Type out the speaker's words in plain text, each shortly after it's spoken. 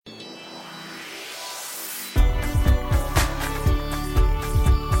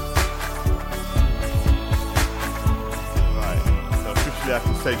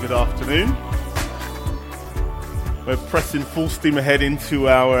say good afternoon. We're pressing full steam ahead into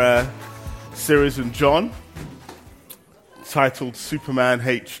our series on John, titled Superman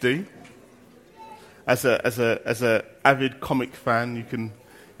HD. As a avid comic fan, you can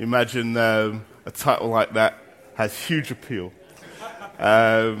imagine a title like that has huge appeal.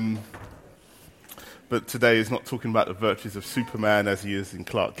 But today is not talking about the virtues of Superman as he is in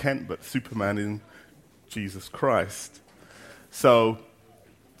Clark Kent, but Superman in Jesus Christ. So,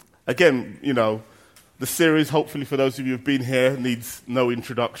 again, the series, hopefully for those of you who have been here, needs no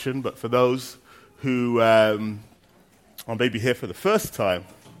introduction, but for those who are maybe here for the first time,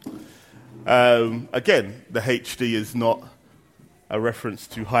 again, the HD is not a reference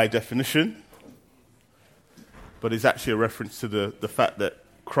to high definition, but is actually a reference to the fact that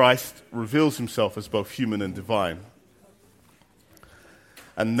Christ reveals himself as both human and divine.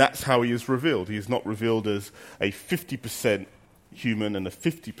 And that's how he is revealed. He is not revealed as a 50% human and a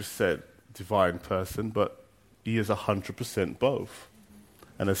 50% divine person, but he is 100% both.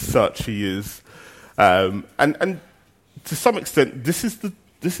 And as such, he is, and to some extent, this is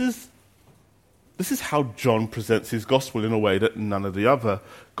how John presents his gospel in a way that none of the other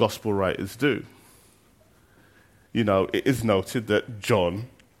gospel writers do. It is noted that John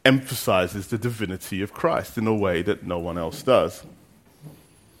emphasizes the divinity of Christ in a way that no one else does.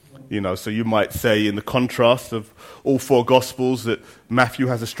 So you might say in the contrast of all four Gospels that Matthew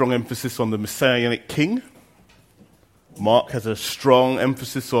has a strong emphasis on the Messianic king. Mark has a strong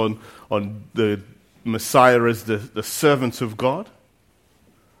emphasis on the Messiah as the servant of God.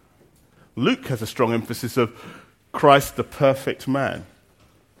 Luke has a strong emphasis of Christ, the perfect man.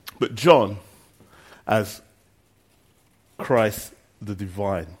 But John as Christ, the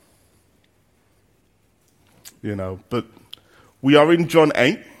divine. But we are in John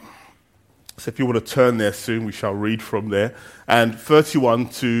 8. So if you want to turn there soon, we shall read from there. And 31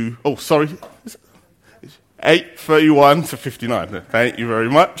 to 31 to 59. Thank you very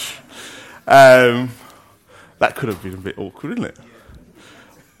much. That could have been a bit awkward, isn't it?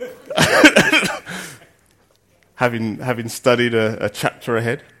 having studied a chapter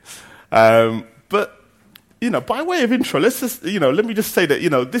ahead. But by way of intro, let's just let me just say that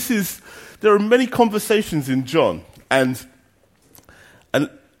there are many conversations in John, and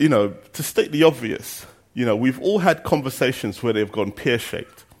to state the obvious, we've all had conversations where they've gone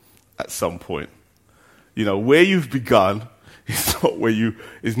pear-shaped at some point. Where you've begun is not where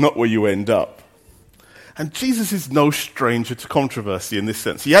you end up. And Jesus is no stranger to controversy in this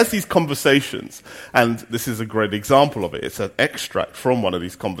sense. He has these conversations, and this is a great example of it. It's an extract from one of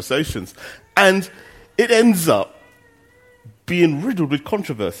these conversations. And it ends up being riddled with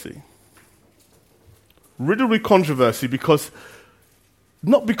controversy. Riddled with controversy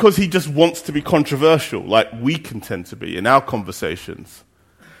not because he just wants to be controversial, like we can tend to be in our conversations,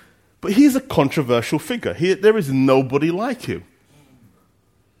 but he's a controversial figure. There is nobody like him.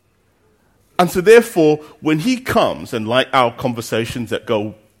 And so therefore, when he comes, and like our conversations that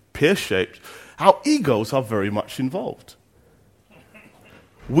go pear-shaped, our egos are very much involved.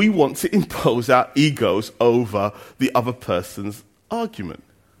 We want to impose our egos over the other person's argument.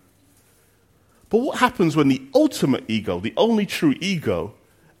 But what happens when the ultimate ego, the only true ego,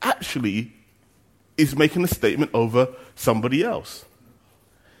 actually is making a statement over somebody else?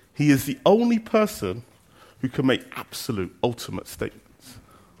 He is the only person who can make absolute, ultimate statements.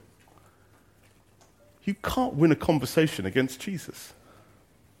 You can't win a conversation against Jesus.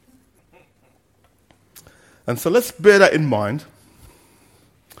 And so let's bear that in mind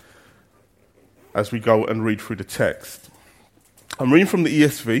as we go and read through the text. I'm reading from the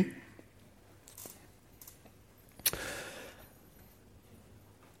ESV.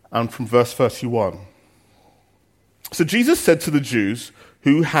 And from verse 31. So Jesus said to the Jews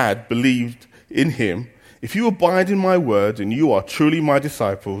who had believed in him, "If you abide in my word, and you are truly my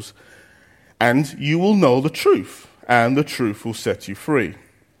disciples, and you will know the truth, and the truth will set you free."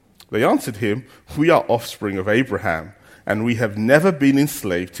 They answered him, "We are offspring of Abraham, and we have never been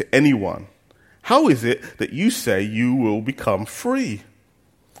enslaved to anyone. How is it that you say you will become free?"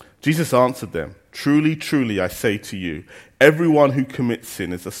 Jesus answered them, "Truly, truly, I say to you, everyone who commits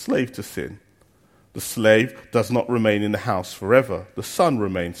sin is a slave to sin. The slave does not remain in the house forever. The son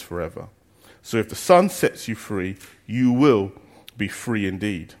remains forever. So if the son sets you free, you will be free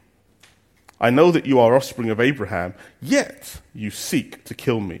indeed. I know that you are offspring of Abraham, yet you seek to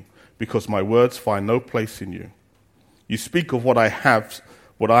kill me, because my words find no place in you. You speak of I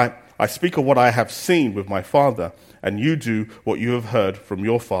speak of what I have seen with my father, and you do what you have heard from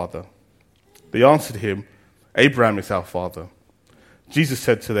your father." They answered him, "Abraham is our father." Jesus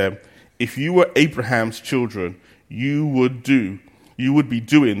said to them, "If you were Abraham's children, you would you would be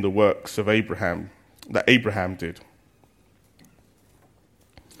doing the works of Abraham, that Abraham did.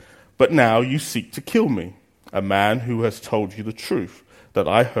 But now you seek to kill me, a man who has told you the truth that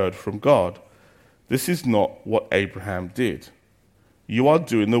I heard from God. This is not what Abraham did. You are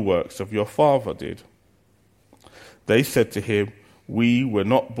doing the works of your father did. They said to him, we were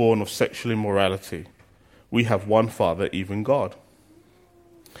not born of sexual immorality. We have one Father, even God.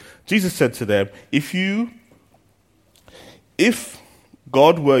 Jesus said to them, If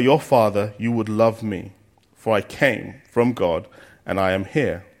God were your Father, you would love me, for I came from God, and I am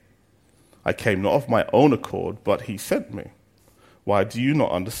here. I came not of my own accord, but he sent me. Why do you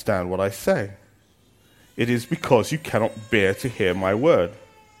not understand what I say? It is because you cannot bear to hear my word.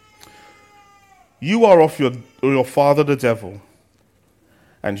 You are of your father the devil,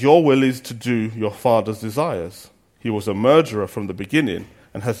 and your will is to do your father's desires. He was a murderer from the beginning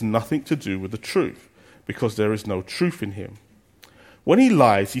and has nothing to do with the truth, because there is no truth in him. When he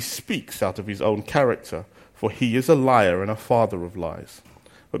lies, he speaks out of his own character, for he is a liar and a father of lies.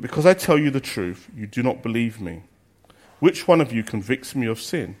 But because I tell you the truth, you do not believe me. Which one of you convicts me of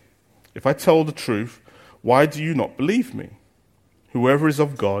sin? If I tell the truth, why do you not believe me? Whoever is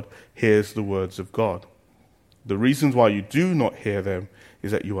of God hears the words of God. The reasons why you do not hear them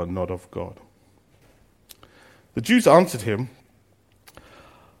is that you are not of God. The Jews answered him,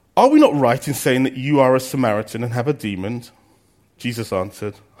 Are we not right in saying that you are a Samaritan and have a demon? Jesus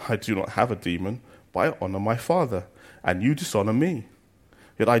answered, I do not have a demon, but I honor my Father, and you dishonor me.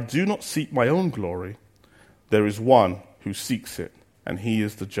 Yet I do not seek my own glory. There is one who seeks it, and he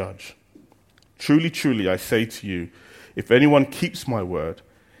is the judge. Truly, truly, I say to you, if anyone keeps my word,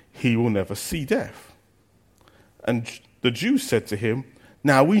 he will never see death. And the Jews said to him,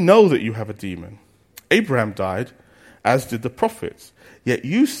 Now we know that you have a demon. Abraham died, as did the prophets. Yet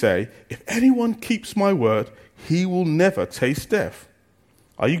you say, if anyone keeps my word, he will never taste death.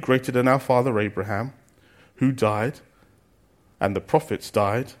 Are you greater than our father Abraham, who died, and the prophets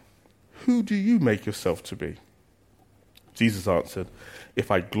died? Who do you make yourself to be? Jesus answered, If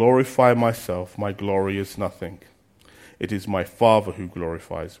I glorify myself, my glory is nothing. It is my Father who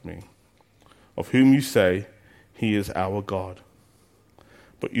glorifies me, of whom you say, he is our God.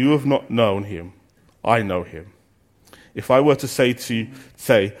 But you have not known him. I know him. If I were to say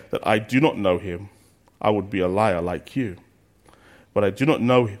that I do not know him, I would be a liar like you. But I do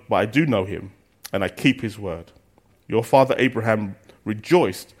know him, and I keep his word. Your father Abraham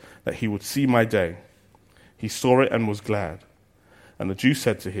rejoiced that he would see my day. He saw it and was glad. And the Jews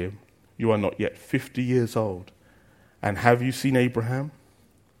said to him, You are not yet 50 years old, and have you seen Abraham?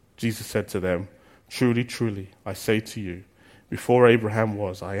 Jesus said to them, Truly, truly, I say to you, before Abraham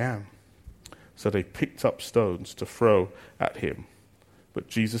was, I am. So they picked up stones to throw at him. But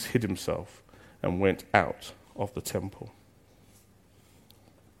Jesus hid himself and went out of the temple.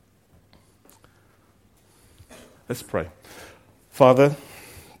 Let's pray. Father,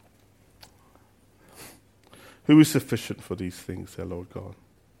 who is sufficient for these things, dear Lord God?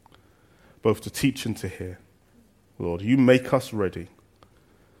 Both to teach and to hear. Lord, you make us ready.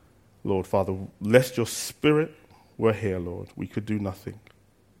 Lord, Father, lest your Spirit were here, Lord, we could do nothing.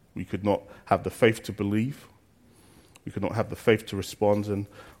 We could not have the faith to believe. We could not have the faith to respond, and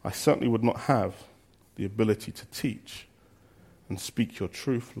I certainly would not have the ability to teach and speak your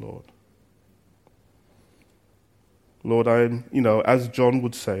truth, Lord. Lord, as John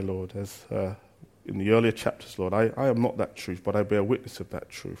would say, Lord, as in the earlier chapters, Lord, I am not that truth, but I bear witness of that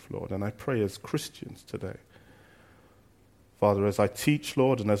truth, Lord, and I pray as Christians today, Father, as I teach,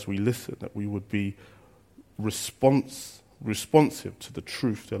 Lord, and as we listen, that we would be responsive to the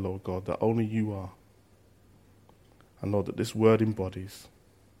truth, dear Lord God, that only you are. And Lord, that this word embodies.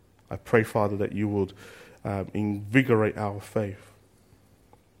 I pray, Father, that you would invigorate our faith.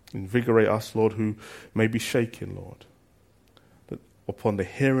 Invigorate us, Lord, who may be shaken, Lord. That upon the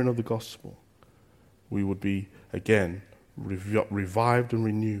hearing of the gospel, we would be again revived and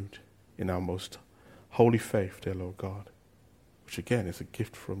renewed in our most holy faith, dear Lord God, which again is a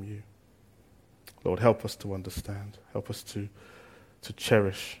gift from you. Lord, help us to understand. Help us to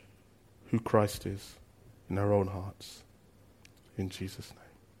cherish who Christ is in our own hearts. In Jesus'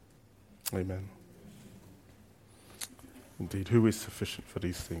 name. Amen. Indeed, who is sufficient for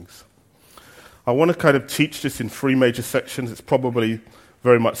these things? I want to kind of teach this in three major sections. It's probably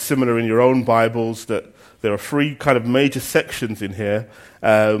very much similar in your own Bibles, that there are three kind of major sections in here,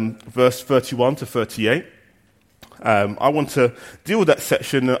 verse 31 to 38. I want to deal with that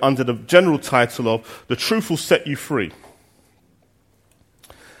section under the general title of The Truth Will Set You Free.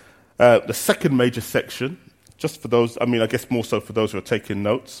 The second major section, just for those, I guess more so for those who are taking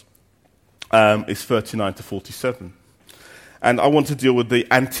notes, is 39 to 47. And I want to deal with the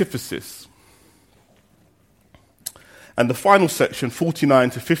antithesis. And the final section, 49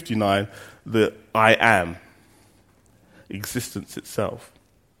 to 59, the I am, existence itself.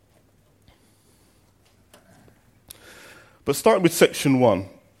 But starting with section 1,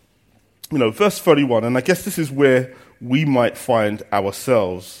 verse 31, and I guess this is where we might find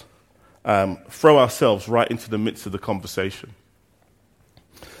ourselves, throw ourselves right into the midst of the conversation.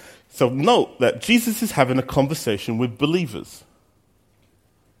 So note that Jesus is having a conversation with believers.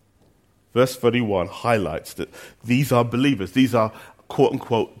 Verse 31 highlights that these are believers. These are,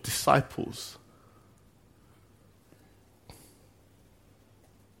 quote-unquote, disciples.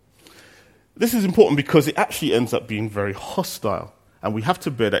 This is important because it actually ends up being very hostile. And we have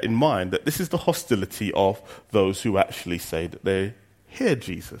to bear that in mind, that this is the hostility of those who actually say that they hear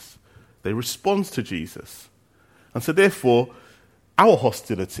Jesus. They respond to Jesus. And so therefore, our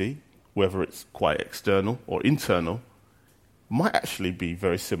hostility, whether it's quite external or internal, might actually be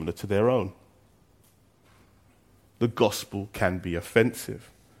very similar to their own. The gospel can be offensive.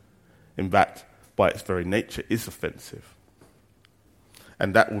 In fact, by its very nature, is offensive.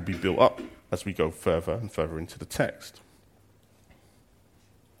 And that will be built up as we go further and further into the text.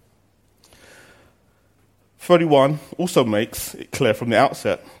 31 also makes it clear from the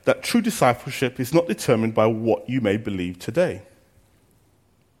outset that true discipleship is not determined by what you may believe today.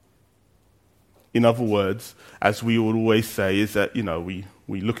 In other words, as we would always say, is that, we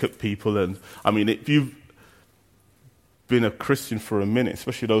look at people and, if you've been a Christian for a minute,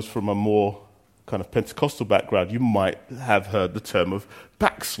 especially those from a more kind of Pentecostal background, you might have heard the term of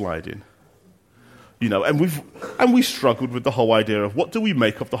backsliding. And we struggled with the whole idea of what do we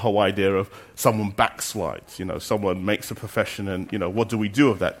make of the whole idea of someone backslides? Someone makes a profession and, what do we do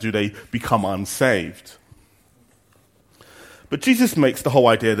of that? Do they become unsaved? But Jesus makes the whole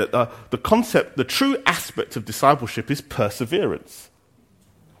idea that the concept, the true aspect of discipleship is perseverance.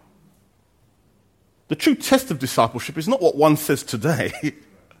 The true test of discipleship is not what one says today.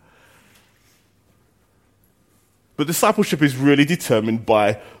 But discipleship is really determined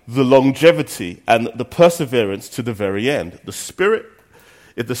by the longevity and the perseverance to the very end. The Spirit,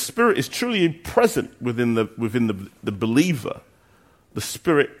 if the Spirit is truly present within the believer, the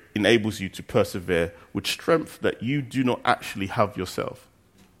Spirit enables you to persevere with strength that you do not actually have yourself.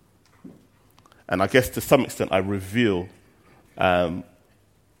 And I guess to some extent I reveal my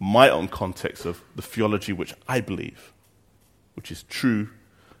own context of the theology which I believe, which is true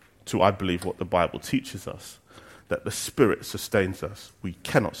to, I believe, what the Bible teaches us, that the Spirit sustains us. We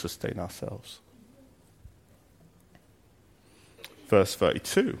cannot sustain ourselves. Verse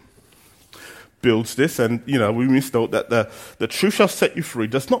 32 builds this, and, we must note that the truth shall set you free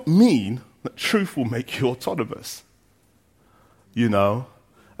does not mean that truth will make you autonomous.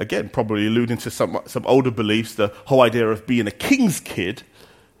 Again, probably alluding to some older beliefs, the whole idea of being a king's kid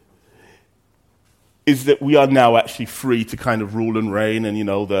is that we are now actually free to kind of rule and reign, and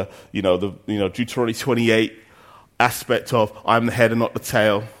the Deuteronomy 28 aspect of I'm the head and not the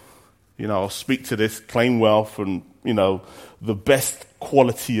tail. I'll speak to this, claim wealth, and the best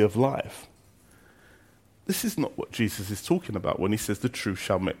quality of life. This is not what Jesus is talking about when he says the truth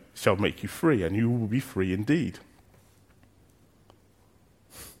shall make you free, and you will be free indeed.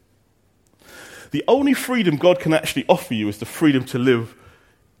 The only freedom God can actually offer you is the freedom to live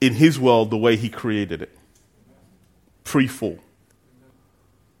in his world the way he created it, pre-fall.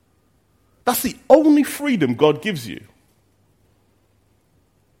 That's the only freedom God gives you.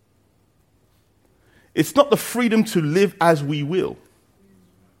 It's not the freedom to live as we will,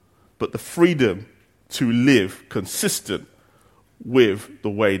 but the freedom to live consistent with the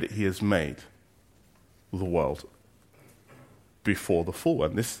way that he has made the world before the fall.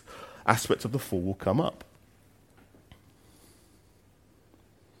 And this aspect of the fall will come up.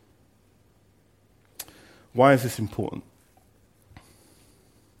 Why is this important?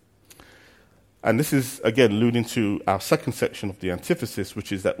 And this is, again, alluding to our second section of the antithesis,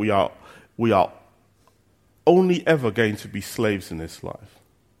 which is that we are only ever going to be slaves in this life.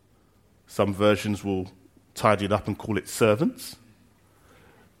 Some versions will tidy it up and call it servants.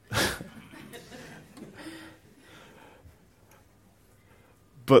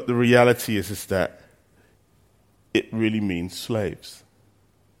 But the reality is that it really means slaves.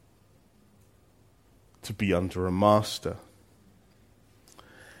 To be under a master.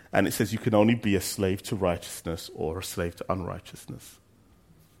 And it says you can only be a slave to righteousness or a slave to unrighteousness.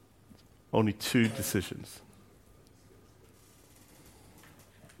 Only two decisions.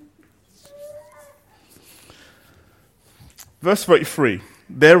 Verse 33,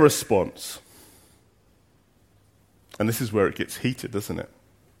 their response. And this is where it gets heated, doesn't it?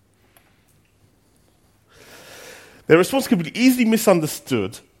 Their response can be easily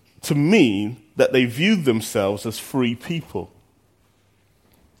misunderstood to mean that they viewed themselves as free people.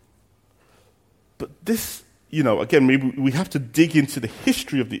 But this, again, maybe we have to dig into the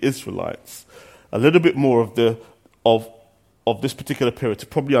history of the Israelites a little bit more of this particular period to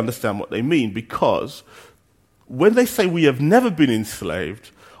probably understand what they mean, because when they say we have never been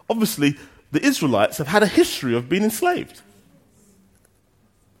enslaved, obviously the Israelites have had a history of being enslaved.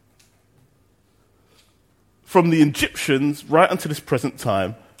 From the Egyptians right until this present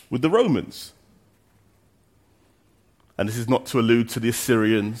time with the Romans. And this is not to allude to the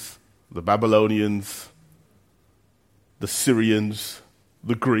Assyrians, the Babylonians, the Syrians,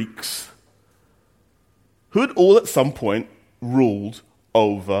 the Greeks, who had all at some point ruled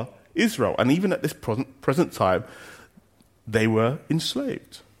over Israel. And even at this present time, they were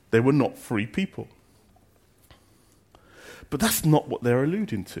enslaved. They were not free people. But that's not what they're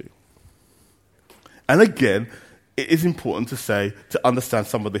alluding to. And again, it is important to understand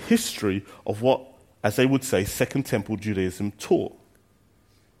some of the history of what, as they would say, Second Temple Judaism taught.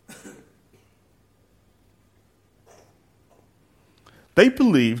 They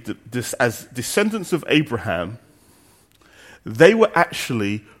believed that as descendants of Abraham, they were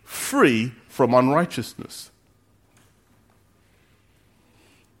actually free from unrighteousness.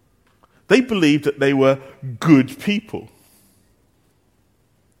 They believed that they were good people.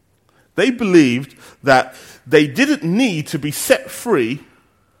 They believed that they didn't need to be set free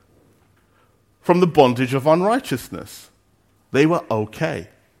from the bondage of unrighteousness. They were okay.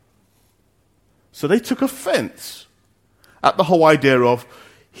 So they took offense at the whole idea of,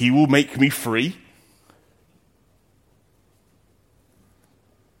 he will make me free.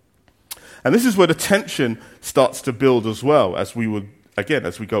 And this is where the tension starts to build as well, as we go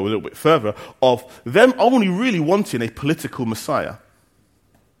a little bit further, of them only really wanting a political Messiah.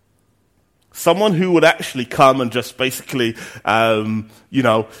 Someone who would actually come and just basically,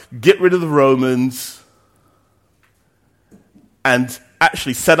 get rid of the Romans and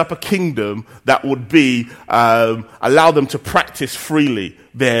actually set up a kingdom that would be, allow them to practice freely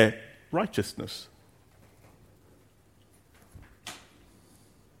their righteousness.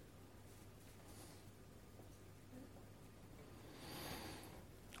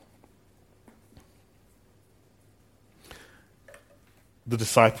 The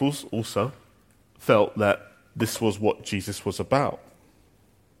disciples also felt that this was what Jesus was about.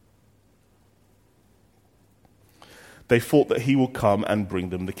 They thought that he will come and bring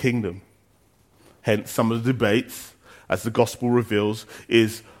them the kingdom. Hence, some of the debates, as the gospel reveals,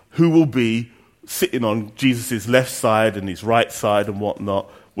 is who will be sitting on Jesus' left side and his right side and whatnot,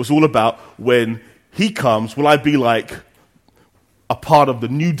 was all about when he comes, will I be like a part of the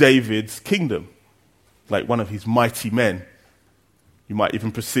new David's kingdom, like one of his mighty men? You might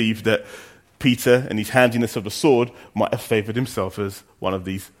even perceive that Peter, in his handiness of the sword, might have favored himself as one of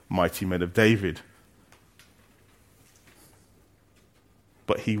these mighty men of David.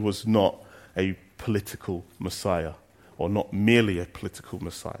 But he was not a political Messiah, or not merely a political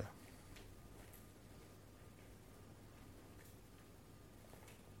Messiah.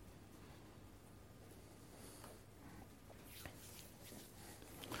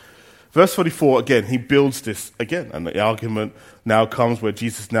 Verse 44, again, he builds this again, and the argument now comes where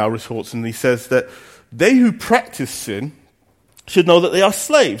Jesus now retorts, and he says that they who practice sin should know that they are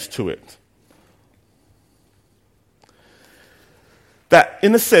slaves to it. That,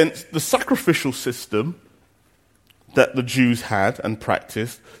 in a sense, the sacrificial system that the Jews had and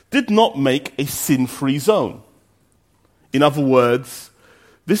practiced did not make a sin-free zone. In other words,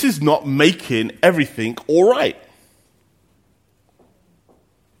 this is not making everything all right.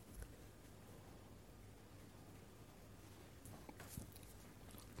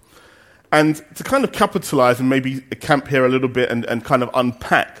 And to kind of capitalize and maybe camp here a little bit and kind of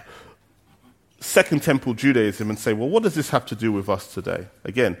unpack Second Temple Judaism and say, well, what does this have to do with us today?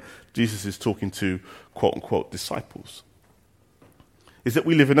 Again, Jesus is talking to quote-unquote disciples. Is that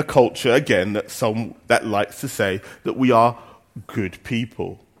we live in a culture, again, that likes to say that we are good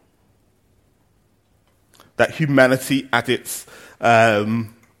people. That humanity at its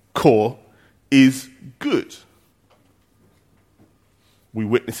core is good. We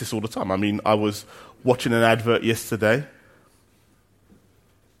witness this all the time. I mean, I was watching an advert yesterday,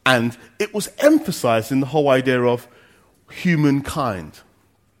 and it was emphasizing the whole idea of humankind.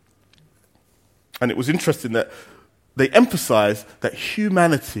 And it was interesting that they emphasized that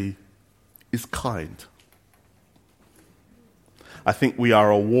humanity is kind. I think we are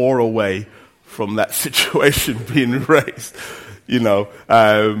a war away from that situation being raised.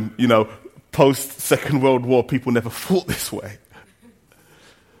 Post-Second World War, people never thought this way.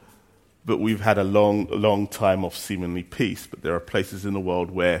 but we've had a long time of seemingly peace. But there are places in the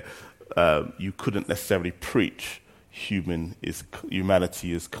world where you couldn't necessarily preach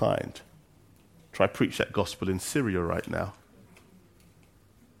humanity is kind. Try preach that gospel in Syria right now.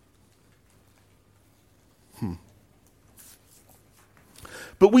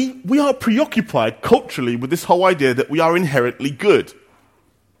 But we are preoccupied culturally with this whole idea that we are inherently good.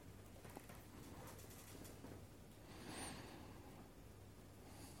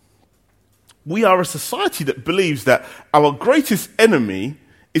 We are a society that believes that our greatest enemy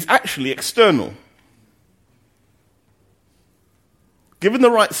is actually external. Given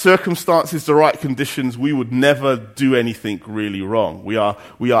the right circumstances, the right conditions, we would never do anything really wrong. We are,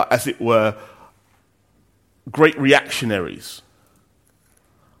 as it were, great reactionaries.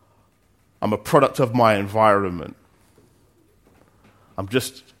 I'm a product of my environment. I'm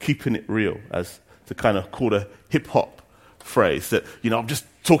just keeping it real, as to kind of call a hip-hop phrase, that, I'm just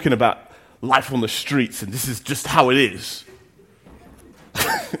talking about life on the streets, and this is just how it is.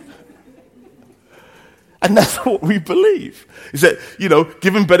 And that's what we believe, is that,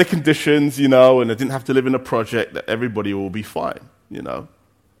 given better conditions, and I didn't have to live in a project, that everybody will be fine, I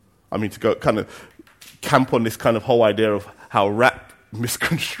mean, to go kind of camp on this kind of whole idea of how rap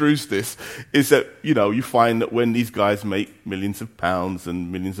misconstrues this, is that, you find that when these guys make millions of pounds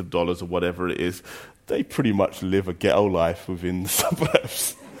and millions of dollars or whatever it is, they pretty much live a ghetto life within the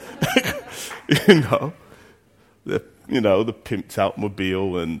suburbs. The pimped out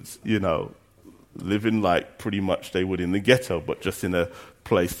mobile and, living like pretty much they would in the ghetto, but just in a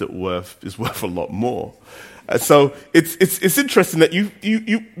place that is worth a lot more. And so it's interesting that you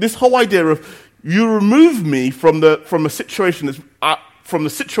this whole idea of you remove me from a situation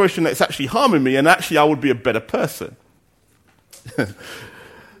that's actually harming me, and actually I would be a better person.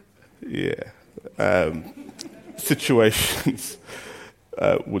 Situations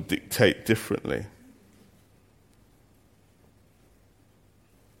would dictate differently.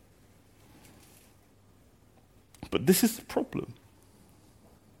 But this is the problem.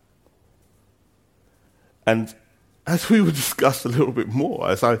 And as we would discuss a little bit more,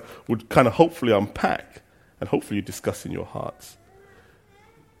 as I would kind of hopefully unpack, and hopefully discuss in your hearts,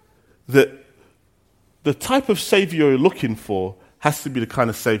 that the type of Savior you're looking for has to be the kind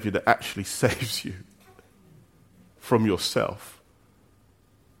of Savior that actually saves you from yourself.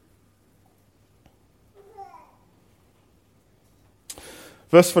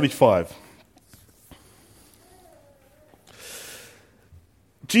 Verse 35.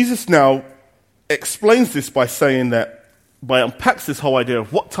 Jesus now explains this by unpacks this whole idea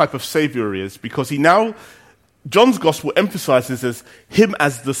of what type of Savior he is, because John's gospel emphasizes him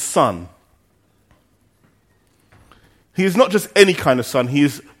as the Son. He is not just any kind of Son, he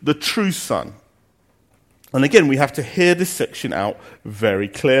is the true Son. And again, we have to hear this section out very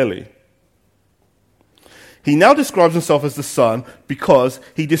clearly. He now describes himself as the Son because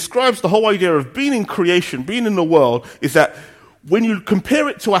he describes the whole idea of being in creation, being in the world, is that when you compare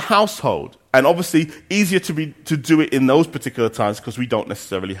it to a household, and obviously easier to do it in those particular times because we don't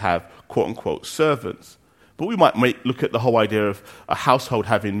necessarily have quote-unquote servants, but we might look at the whole idea of a household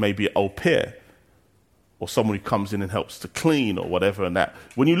having maybe an au pair, or someone who comes in and helps to clean or whatever and that.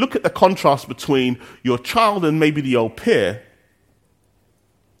 When you look at the contrast between your child and maybe the au pair,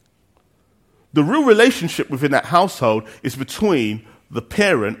 the real relationship within that household is between the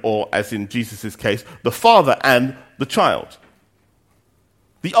parent, or as in Jesus' case, the father and the child.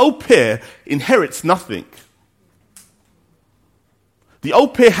 The au pair inherits nothing. The au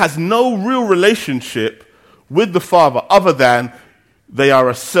pair has no real relationship with the father other than they are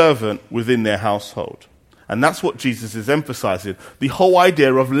a servant within their household. And that's what Jesus is emphasizing, the whole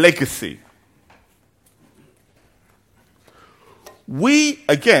idea of legacy. We,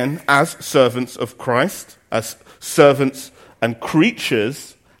 again, as servants of Christ, as servants and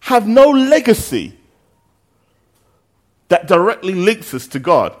creatures, have no legacy that directly links us to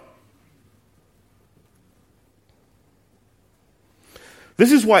God.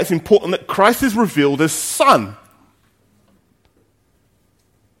 This is why it's important that Christ is revealed as Son.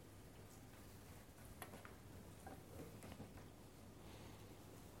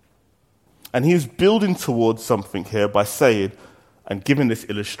 And he is building towards something here by saying, and giving this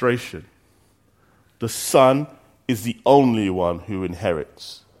illustration, the Son is the only one who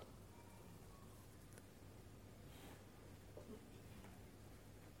inherits.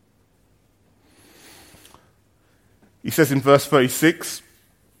 He says in verse 36,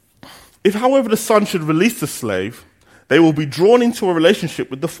 if, however, the Son should release the slave, they will be drawn into a relationship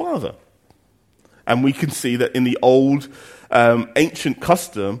with the Father. And we can see that in the old ancient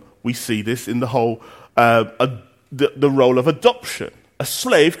custom, we see this in the whole the role of adoption. a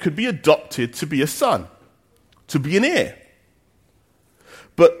slave could be adopted to be a son, to be an heir.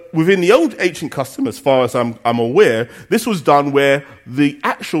 But within the old ancient custom, as far as I'm aware, this was done where the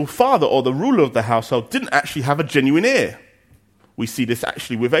actual father or the ruler of the household didn't actually have a genuine heir. We see this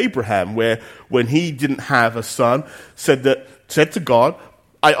actually with Abraham, where when he didn't have a son, said to God,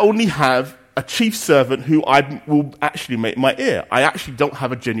 I only have a chief servant who I will actually make my heir. I actually don't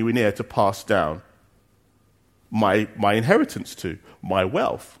have a genuine heir to pass down my inheritance to, my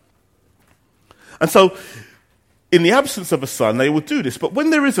wealth. And so, in the absence of a son, they would do this. But when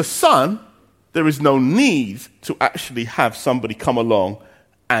there is a son, there is no need to actually have somebody come along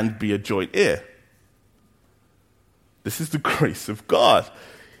and be a joint heir. This is the grace of God.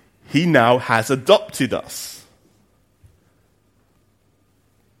 He now has adopted us.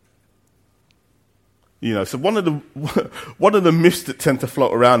 You know, so one of the myths that tend to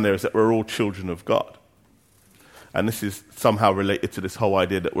float around there is that we're all children of God. And this is somehow related to this whole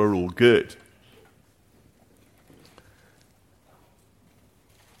idea that we're all good.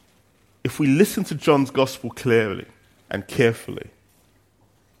 If we listen to John's gospel clearly and carefully,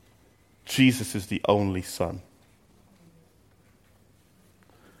 Jesus is the only Son.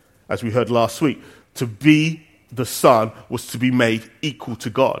 As we heard last week, to be the Son was to be made equal to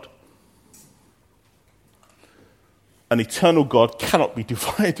God. An eternal God cannot be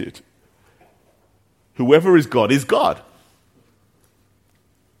divided. Whoever is God is God.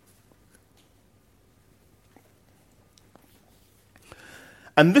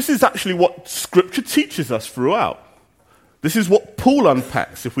 And this is actually what Scripture teaches us throughout. This is what Paul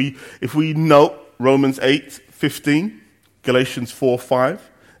unpacks. If we note Romans 8:15, Galatians 4:5,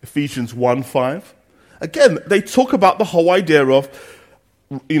 Ephesians 1:5. Again, they talk about the whole idea of,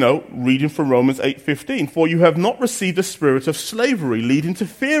 reading from Romans 8:15. For you have not received a spirit of slavery leading to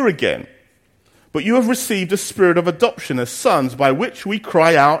fear again, but you have received a spirit of adoption as sons, by which we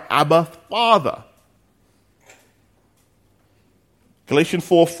cry out, Abba, Father. Galatians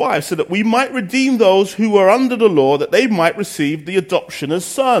 4:5, so that we might redeem those who are under the law, that they might receive the adoption as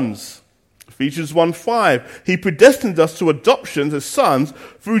sons. Ephesians 1:5, he predestined us to adoption as sons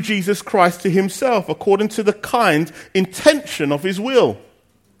through Jesus Christ to himself, according to the kind intention of his will.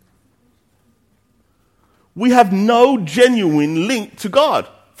 We have no genuine link to God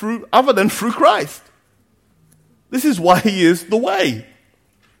other than through Christ. This is why he is the way.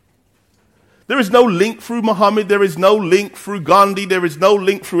 There is no link through Muhammad, there is no link through Gandhi, there is no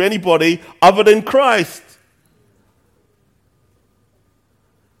link through anybody other than Christ.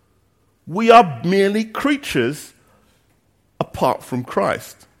 We are merely creatures apart from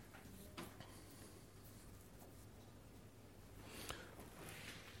Christ.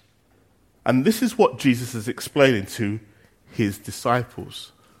 And this is what Jesus is explaining to his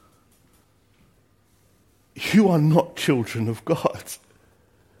disciples. You are not children of God.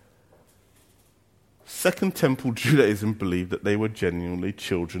 Second Temple Judaism believed that they were genuinely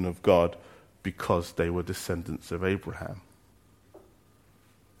children of God because they were descendants of Abraham.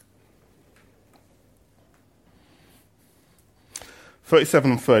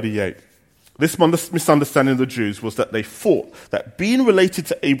 (37 and 38). This misunderstanding of the Jews was that they thought that being related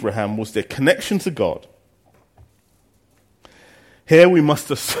to Abraham was their connection to God. Here we must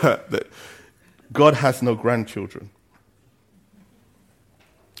assert that God has no grandchildren.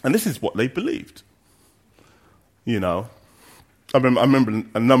 And this is what they believed. I remember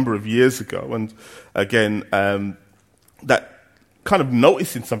a number of years ago, and again, that kind of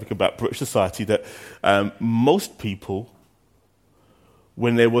noticing something about British society, that most people,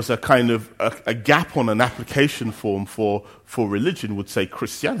 when there was a kind of a gap on an application form for religion, would say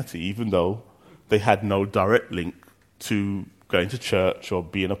Christianity, even though they had no direct link to going to church or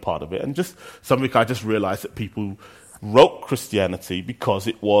being a part of it. And just something I just realized that people wrote Christianity because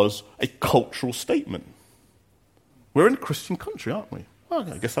it was a cultural statement. We're in a Christian country, aren't we? Well,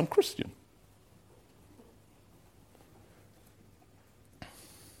 I guess I'm Christian.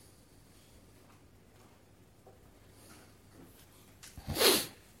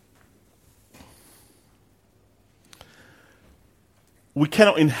 We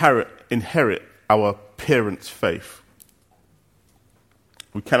cannot inherit our parents' faith.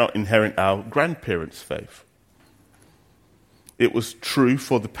 We cannot inherit our grandparents' faith. It was true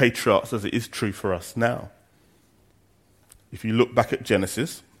for the patriarchs as it is true for us now. If you look back at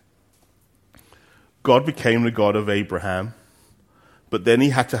Genesis, God became the God of Abraham, but then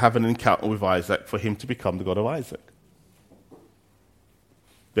he had to have an encounter with Isaac for him to become the God of Isaac.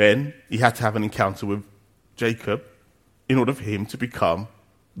 Then he had to have an encounter with Jacob in order for him to become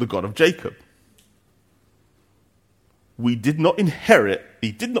the God of Jacob. He did not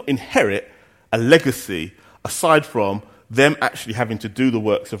inherit a legacy aside from them actually having to do the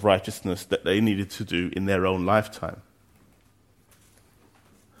works of righteousness that they needed to do in their own lifetime.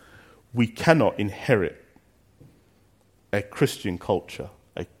 We cannot inherit a Christian culture,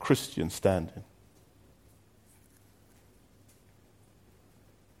 a Christian standing.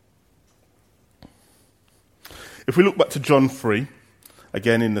 If we look back to John 3,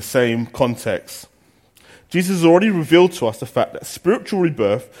 again in the same context, Jesus has already revealed to us the fact that spiritual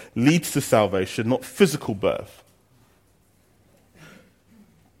rebirth leads to salvation, not physical birth.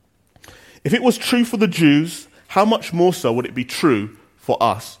 If it was true for the Jews, how much more so would it be true for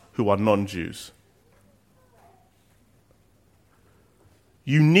us who are non-Jews?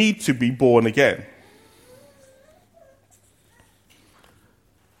 You need to be born again.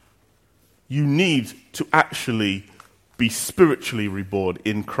 You need to actually be spiritually reborn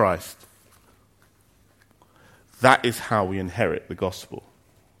in Christ. That is how we inherit the gospel.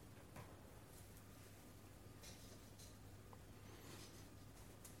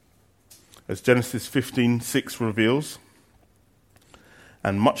 As Genesis 15:6 reveals,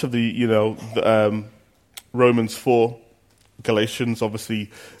 and much of the Romans 4, Galatians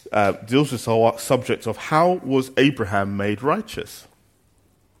obviously deals with the whole subject of how was Abraham made righteous.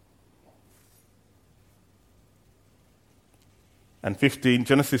 And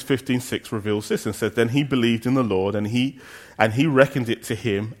Genesis 15:6 reveals this and says, then he believed in the Lord and he reckoned it to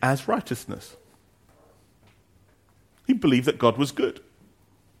him as righteousness. He believed that God was good.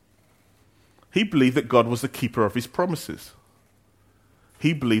 He believed that God was the keeper of his promises.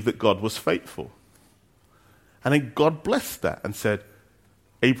 He believed that God was faithful. And then God blessed that and said,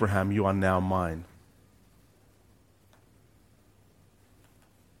 Abraham, you are now mine.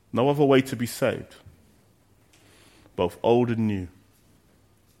 No other way to be saved, both old and new.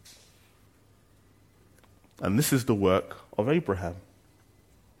 And this is the work of Abraham.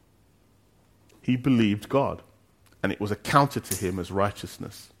 He believed God, and it was accounted to him as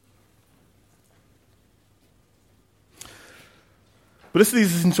righteousness. But this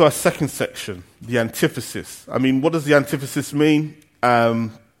leads us into our second section, the antithesis. I mean, what does the antithesis mean?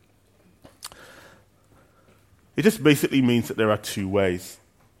 It just basically means that there are two ways,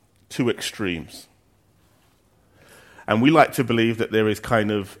 two extremes. And we like to believe that there is kind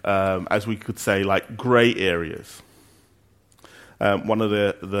of, as we could say, like grey areas. One of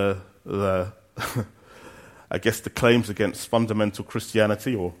the I guess the claims against fundamental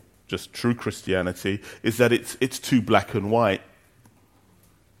Christianity, or just true Christianity, is that it's too black and white.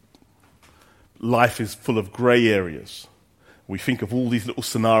 Life is full of grey areas. We think of all these little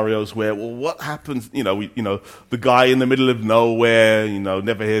scenarios where, well, what happens? The guy in the middle of nowhere,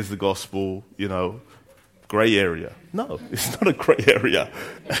 never hears the gospel. Grey area. No, it's not a grey area.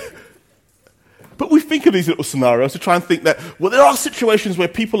 But we think of these little scenarios to try and think that, well, there are situations where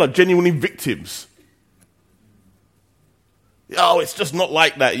people are genuinely victims. Oh, it's just not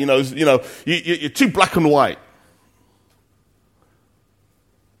like that. You're too black and white.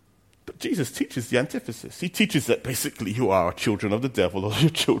 But Jesus teaches the antithesis. He teaches that basically you are children of the devil or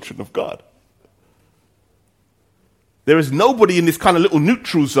you're children of God. There is nobody in this kind of little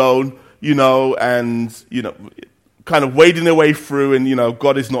neutral zone, kind of wading their way through, and,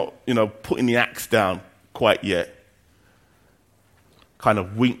 God is not, putting the axe down quite yet. Kind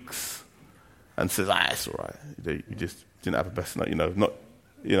of winks and says, it's all right. You just didn't have a best night, not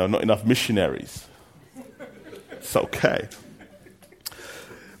enough missionaries. It's okay.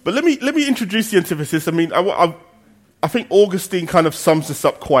 But let me introduce the antithesis. I mean, I think Augustine kind of sums this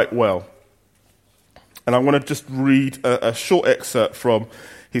up quite well. And I want to just read a short excerpt from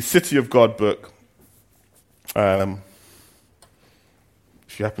his City of God book. If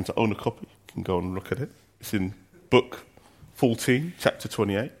you happen to own a copy, you can go and look at it. It's in book 14, chapter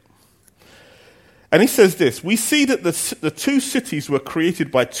 28. And he says this: we see that the two cities were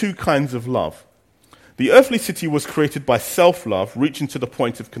created by two kinds of love. The earthly city was created by self-love, reaching to the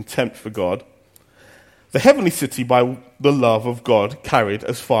point of contempt for God. The heavenly city by the love of God, carried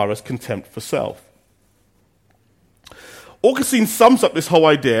as far as contempt for self. Augustine sums up this whole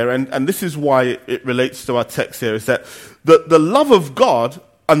idea, and this is why it relates to our text here, is that the love of God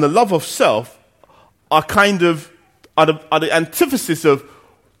and the love of self are the antithesis of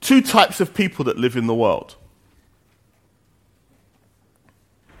two types of people that live in the world.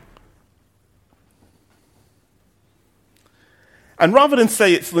 And rather than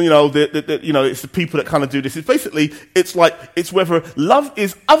say it's it's the people that kind of do this, it's whether love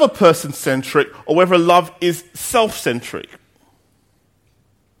is other person centric or whether love is self centric.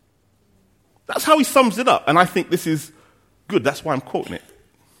 That's how he sums it up, and I think this is good. That's why I'm quoting it.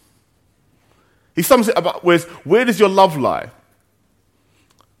 He sums it about where does your love lie?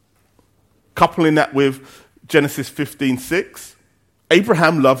 Coupling that with Genesis 15:6,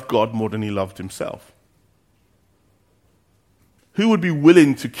 Abraham loved God more than he loved himself. Who would be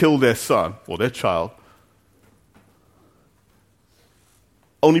willing to kill their son or their child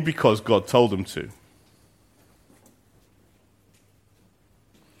only because God told them to?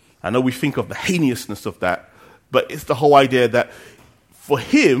 I know we think of the heinousness of that, but it's the whole idea that for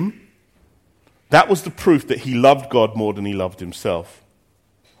him, that was the proof that he loved God more than he loved himself.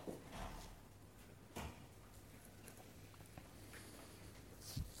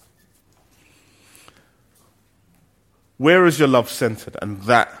 Where is your love centered? And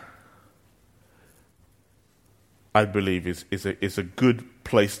that, I believe, is a good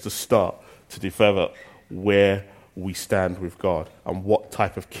place to start to develop where we stand with God and what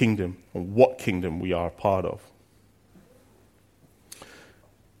type of kingdom and what kingdom we are a part of.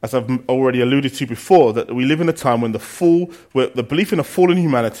 As I've already alluded to before, that we live in a time when where the belief in a fallen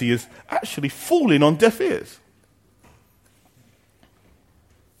humanity is actually falling on deaf ears.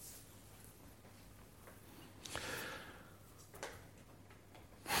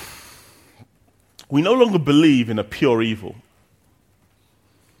 We no longer believe in a pure evil,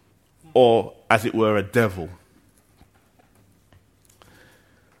 or, as it were, a devil.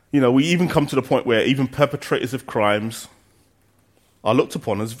 We even come to the point where even perpetrators of crimes are looked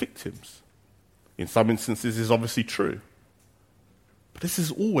upon as victims. In some instances, this is obviously true. But this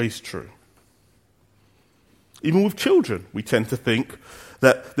is always true. Even with children, we tend to think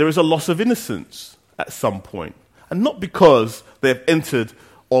that there is a loss of innocence at some point. And not because they've entered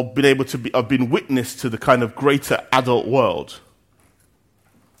or been able to have been witness to the kind of greater adult world.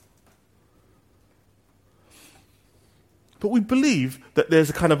 But we believe that there's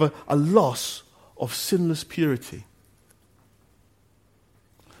a kind of a loss of sinless purity.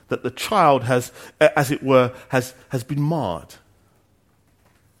 That the child has, as it were, has been marred.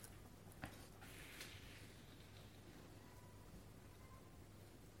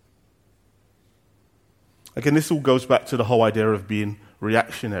 Again, this all goes back to the whole idea of being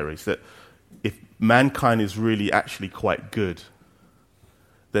reactionaries, that if mankind is really actually quite good,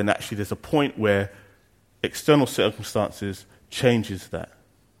 then actually there's a point where external circumstances changes that.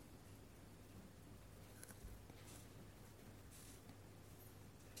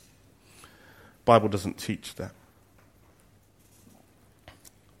 Bible doesn't teach that. It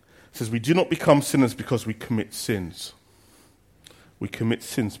says we do not become sinners because we commit sins. We commit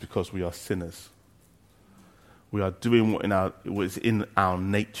sins because we are sinners. We are doing what is in our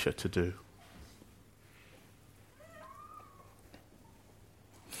nature to do.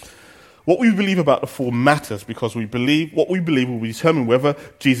 What we believe about the fall matters because what we believe will determine whether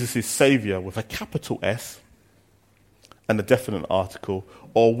Jesus is Saviour with a capital S and a definite article,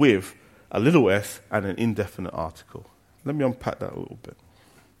 or with a little s and an indefinite article. Let me unpack that a little bit.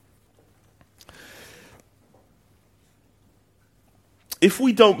 If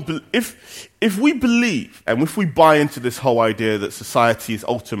we believe and if we buy into this whole idea that society is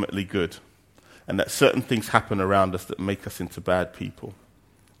ultimately good and that certain things happen around us that make us into bad people,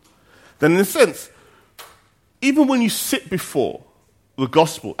 then in a sense, even when you sit before the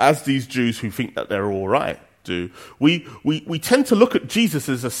gospel, as these Jews who think that they're all right do, we tend to look at Jesus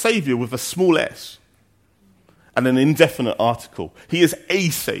as a saviour with a small s and an indefinite article. He is a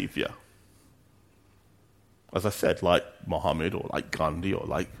saviour. As I said, like Muhammad or like Gandhi or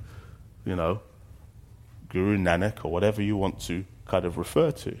like, Guru Nanak or whatever you want to kind of refer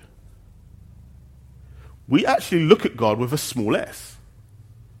to. We actually look at God with a small s.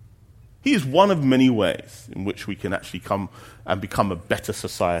 He is one of many ways in which we can actually come and become a better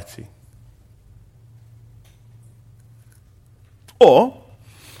society. Or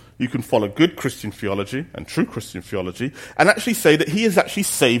you can follow good Christian theology and true Christian theology and actually say that he is actually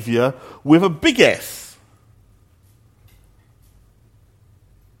Saviour with a big S.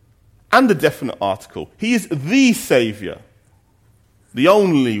 And a definite article. He is the Saviour. The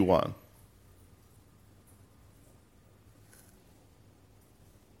only one.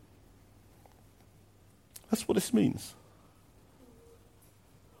 That's what this means.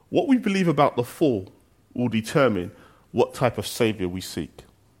 What we believe about the fall will determine what type of Saviour we seek.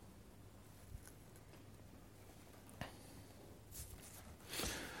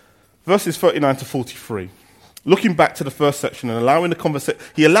 Verses 39 to 43. Looking back to the first section and allowing the conversation,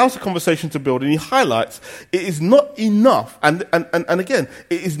 he allows the conversation to build, and he highlights it is not enough, and again,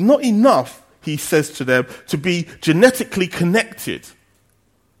 it is not enough, he says to them, to be genetically connected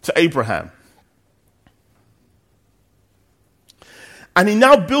to Abraham. And he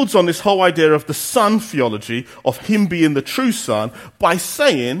now builds on this whole idea of the son theology, of him being the true son, by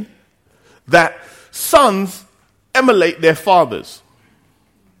saying that sons emulate their fathers.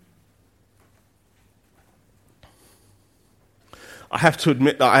 I have to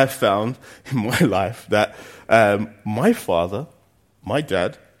admit that I have found in my life that my father, my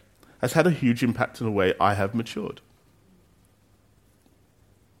dad, has had a huge impact on the way I have matured.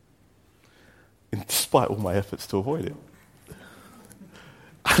 And despite all my efforts to avoid it.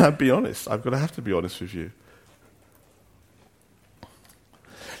 And I'll be honest, I'm going to have to be honest with you.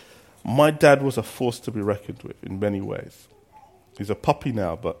 My dad was a force to be reckoned with in many ways. He's a puppy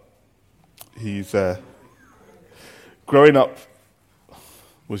now, but he's growing up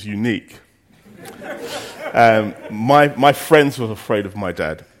was unique. My friends were afraid of my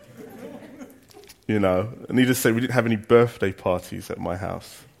dad. You know, I need to say we didn't have any birthday parties at my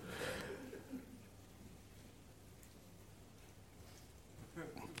house.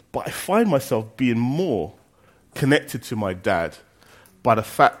 But I find myself being more connected to my dad by the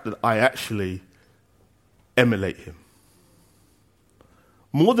fact that I actually emulate him.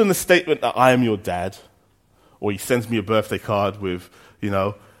 More than the statement that I am your dad, or he sends me a birthday card with,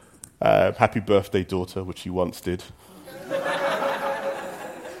 happy birthday, daughter, which he once did.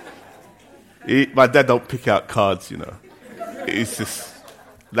 My dad don't pick out cards, It's just,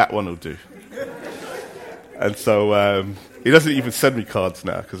 that one will do. And so he doesn't even send me cards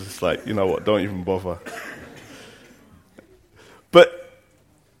now, because it's like, you know what, don't even bother. But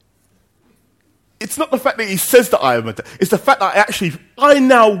it's not the fact that he says that I am a dad. It's the fact that I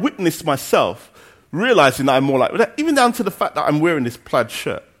now witness myself realizing that I'm more like that, even down to the fact that I'm wearing this plaid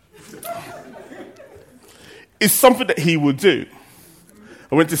shirt. It's something that he would do.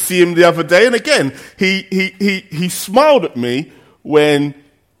 I went to see him the other day, and again, he smiled at me when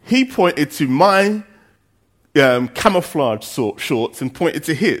he pointed to my camouflage shorts and pointed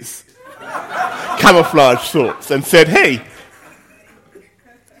to his camouflage shorts and said, "Hey."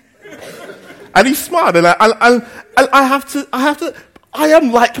 And he smiled, and I have to. I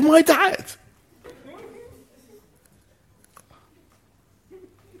am like my dad.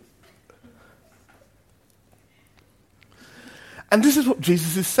 And this is what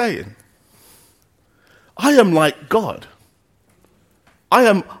Jesus is saying. I am like God. I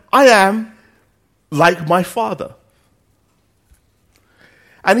am like my Father.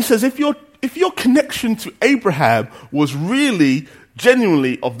 And he says, if your connection to Abraham was really,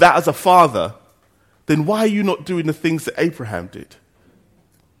 genuinely of that as a father, then why are you not doing the things that Abraham did?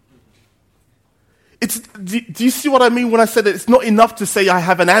 Do you see what I mean when I said that it's not enough to say I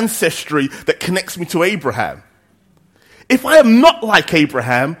have an ancestry that connects me to Abraham? If I am not like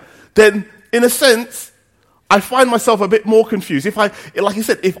Abraham, then in a sense, I find myself a bit more confused. Like I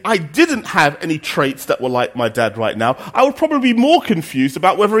said, if I didn't have any traits that were like my dad right now, I would probably be more confused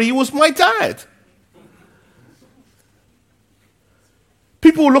about whether he was my dad.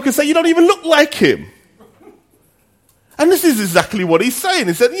 People will look and say, "You don't even look like him." And this is exactly what he's saying.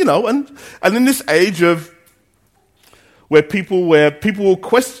 He said, and in this age of where people will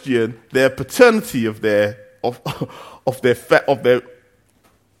question their paternity of their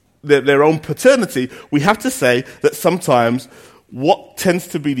own paternity, we have to say that sometimes what tends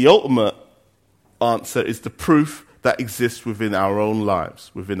to be the ultimate answer is the proof that exists within our own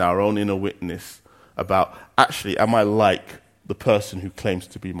lives, within our own inner witness about, actually, am I like the person who claims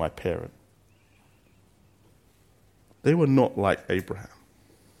to be my parent? They were not like Abraham.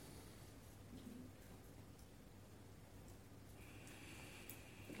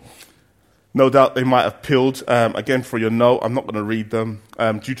 No doubt they might have peeled. Again, for your note, I'm not going to read them.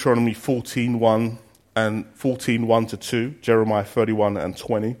 Deuteronomy 14:1 and 14:1-2, Jeremiah 31 and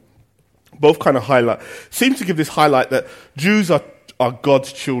 20. Both kind of seem to give this highlight that Jews are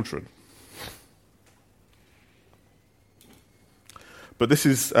God's children. But this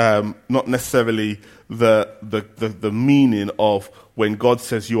is not necessarily the meaning of when God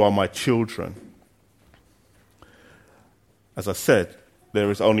says, "You are my children." As I said,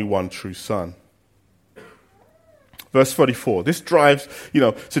 there is only one true Son. Verse 34, this drives,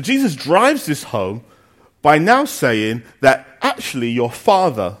 so Jesus drives this home by now saying that actually your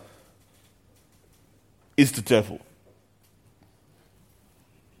father is the devil.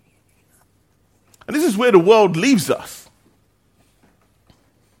 And this is where the world leaves us.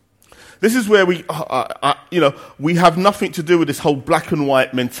 This is where we have nothing to do with this whole black and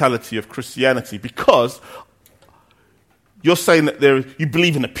white mentality of Christianity, because you're saying that you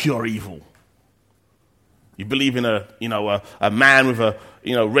believe in a pure evil. You believe in a man with a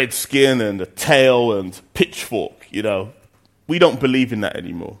red skin and a tail and pitchfork. We don't believe in that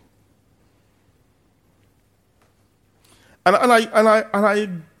anymore. And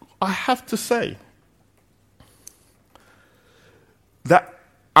I have to say that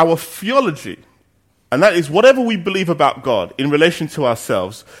our theology, and that is whatever we believe about God in relation to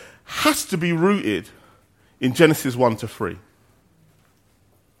ourselves, has to be rooted in Genesis 1-3.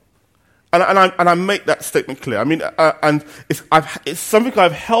 And I make that statement clear. I mean, and it's something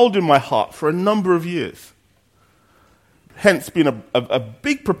I've held in my heart for a number of years. Hence, being a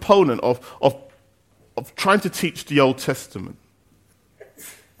big proponent of trying to teach the Old Testament.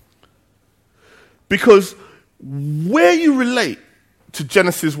 Because where you relate to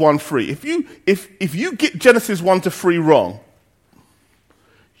Genesis 1:3, if you get Genesis 1-3 wrong,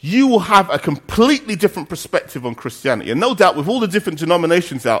 you will have a completely different perspective on Christianity. And no doubt, with all the different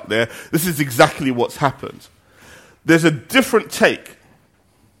denominations out there, this is exactly what's happened. There's a different take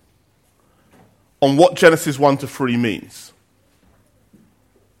on what Genesis 1-3 means.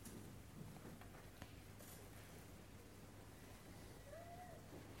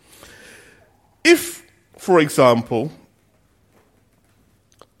 If, for example,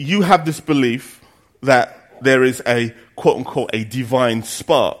 you have this belief that there is a, quote-unquote, a divine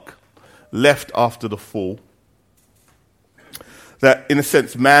spark left after the fall, that, in a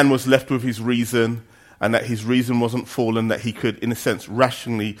sense, man was left with his reason, and that his reason wasn't fallen, that he could, in a sense,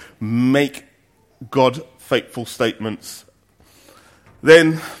 rationally make God-faithful statements,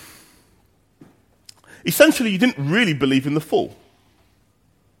 then essentially you didn't really believe in the fall.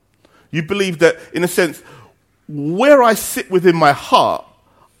 You believe that, in a sense, where I sit within my heart,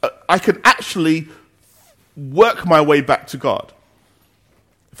 I can actually work my way back to God.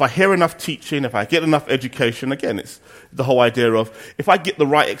 If I hear enough teaching, if I get enough education, again, it's the whole idea of if I get the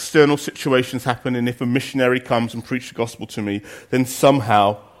right external situations happening, if a missionary comes and preaches the gospel to me, then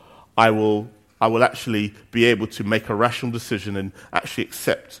somehow I will actually be able to make a rational decision and actually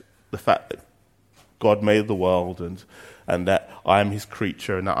accept the fact that God made the world and that I am his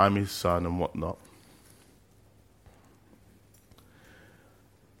creature and that I'm his son and whatnot.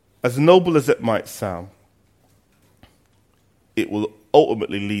 As noble as it might sound, it will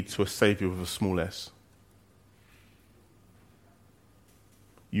ultimately lead to a saviour with a small s.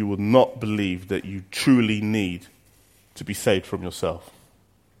 You will not believe that you truly need to be saved from yourself,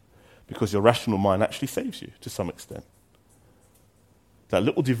 because your rational mind actually saves you to some extent. That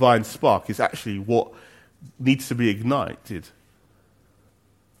little divine spark is actually what needs to be ignited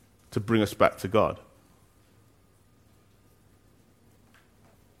to bring us back to God.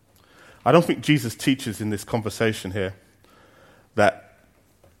 I don't think Jesus teaches in this conversation here that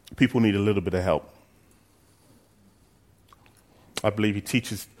people need a little bit of help. I believe he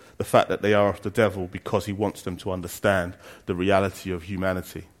teaches the fact that they are of the devil because he wants them to understand the reality of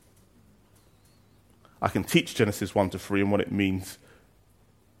humanity. I can teach Genesis 1-3 and what it means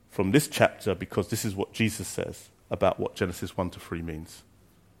from this chapter because this is what Jesus says about what Genesis 1-3 means.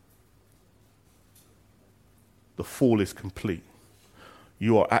 The fall is complete.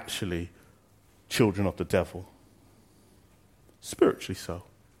 You are actually children of the devil. Spiritually so.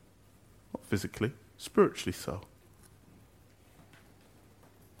 Not physically, spiritually so.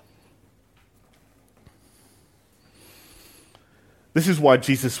 This is why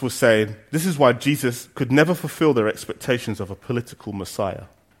Jesus was saying, this is why Jesus could never fulfill their expectations of a political Messiah.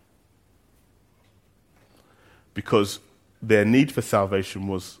 Because their need for salvation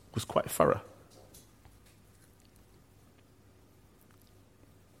was quite thorough.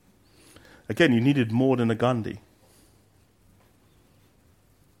 Again, you needed more than a Gandhi.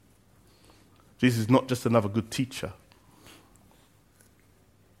 Jesus is not just another good teacher.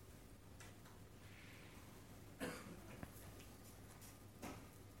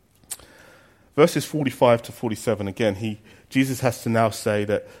 Verses 45-47, again, Jesus has to now say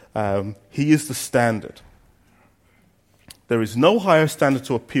that he is the standard. There is no higher standard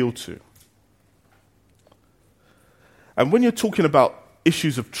to appeal to. And when you're talking about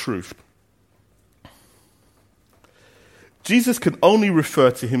issues of truth, Jesus can only refer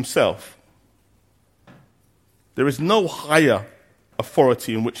to himself. There is no higher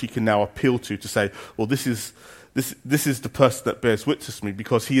authority in which he can now appeal to say, well, this is the person that bears witness to me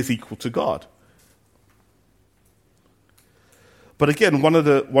because he is equal to God. But again, one of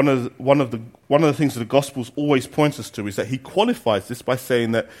the things that the Gospels always point us to is that he qualifies this by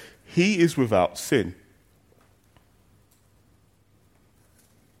saying that he is without sin.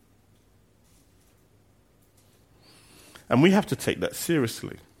 And we have to take that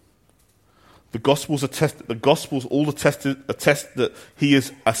seriously. The Gospels attest that he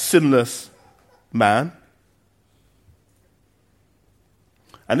is a sinless man.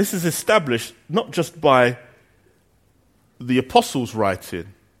 And this is established not just by the apostles writing,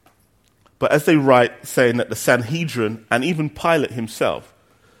 but as they write, saying that the Sanhedrin and even Pilate himself,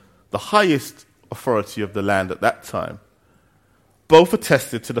 the highest authority of the land at that time, both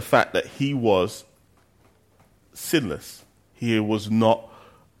attested to the fact that he was sinless. He was not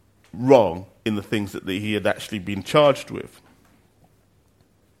wrong in the things that he had actually been charged with.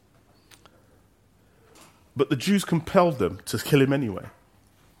 But the Jews compelled them to kill him anyway.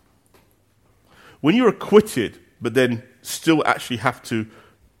 When you're acquitted, but then still actually have to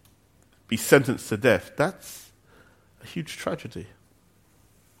be sentenced to death, that's a huge tragedy.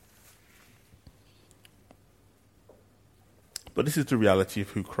 But this is the reality of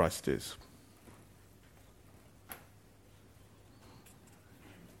who Christ is.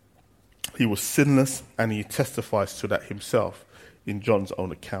 He was sinless, and he testifies to that himself in John's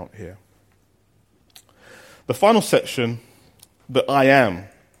own account here. The final section, the I am,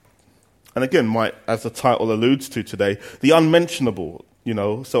 and again, as the title alludes to today, the unmentionable,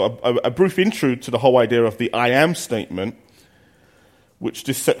 so a brief intro to the whole idea of the I am statement, which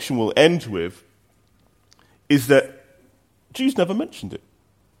this section will end with, is that Jews never mentioned it.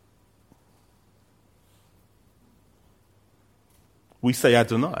 We say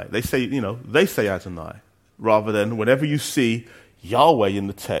Adonai. They say Adonai. Rather than whenever you see Yahweh in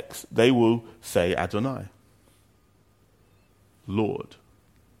the text, they will say Adonai. Lord.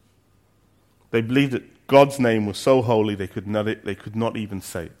 They believed that God's name was so holy they could not even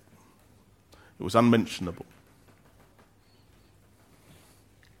say it. It was unmentionable.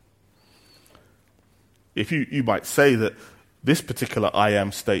 If you might say that this particular I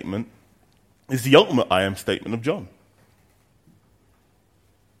am statement is the ultimate I am statement of John.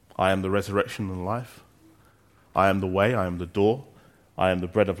 I am the resurrection and life. I am the way, I am the door. I am the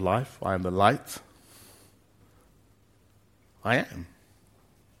bread of life. I am the light. I am.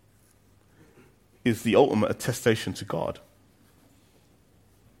 Is the ultimate attestation to God.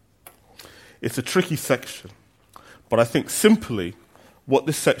 It's a tricky section, but I think simply what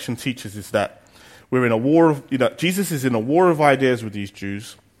this section teaches is that we're in a war of, Jesus is in a war of ideas with these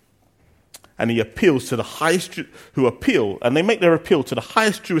Jews, and he appeals to the highest, and they make their appeal to the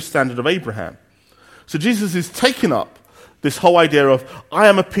highest Jewish standard of Abraham. So Jesus is taking up this whole idea of, I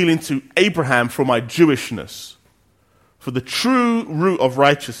am appealing to Abraham for my Jewishness, for the true root of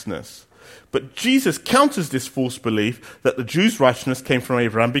righteousness. But Jesus counters this false belief that the Jews' righteousness came from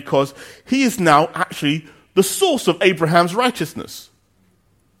Abraham because he is now actually the source of Abraham's righteousness.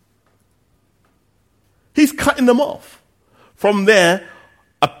 He's cutting them off from their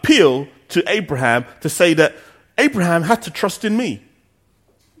appeal to Abraham to say that Abraham had to trust in me.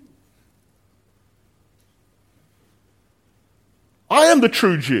 I am the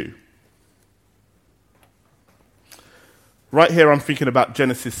true Jew. Right here I'm thinking about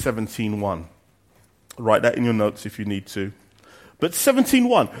Genesis 17:1. Write that in your notes if you need to. But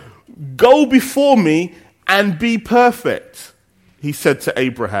 17:1, go before me and be perfect, he said to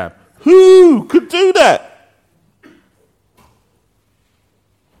Abraham. Who could do that?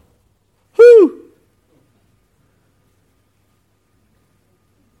 Who?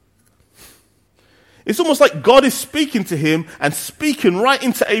 It's almost like God is speaking to him and speaking right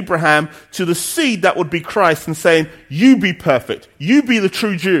into Abraham to the seed that would be Christ and saying, you be perfect. You be the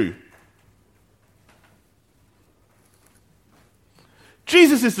true Jew.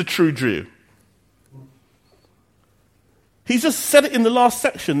 Jesus is the true Jew. He's just said it in the last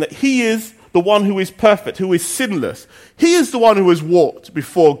section that he is the one who is perfect, who is sinless. He is the one who has walked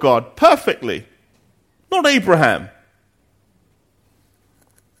before God perfectly, not Abraham.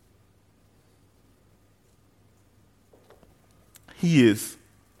 He is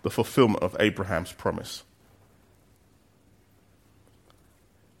the fulfillment of Abraham's promise.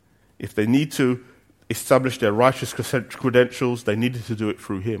 If they need to establish their righteous credentials, they needed to do it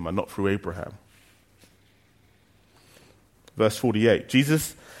through him and not through Abraham. Verse 48,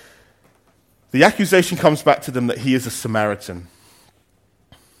 Jesus, the accusation comes back to them that he is a Samaritan.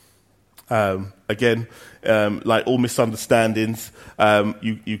 Again, like all misunderstandings,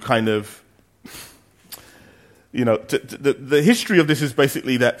 you kind of, the history of this is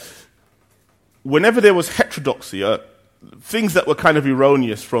basically that whenever there was heterodoxy, things that were kind of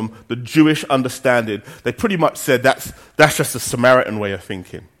erroneous from the Jewish understanding, they pretty much said that's just a Samaritan way of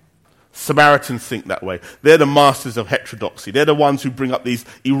thinking. Samaritans think that way. They're the masters of heterodoxy. They're the ones who bring up these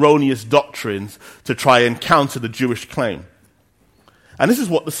erroneous doctrines to try and counter the Jewish claim. And this is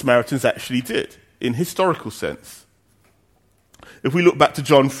what the Samaritans actually did, in historical sense. If we look back to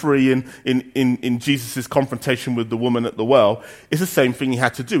John 3 in Jesus' confrontation with the woman at the well, it's the same thing he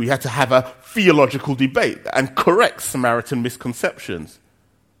had to do. He had to have a theological debate and correct Samaritan misconceptions.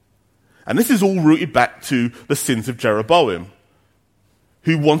 And this is all rooted back to the sins of Jeroboam,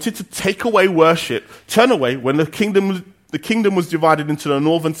 who wanted to take away worship, turn away when the kingdom was divided into the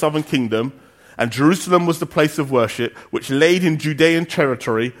northern and southern kingdom, and Jerusalem was the place of worship, which laid in Judean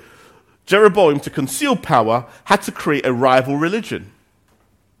territory. Jeroboam, to conceal power, had to create a rival religion.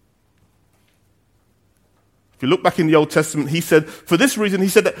 If you look back in the Old Testament, he said, for this reason, he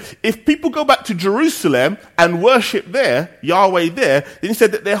said that if people go back to Jerusalem and worship there, Yahweh there, then he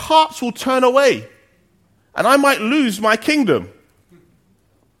said that their hearts will turn away and I might lose my kingdom.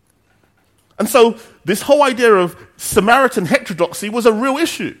 And so this whole idea of Samaritan heterodoxy was a real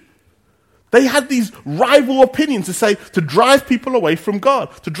issue. They had these rival opinions to drive people away from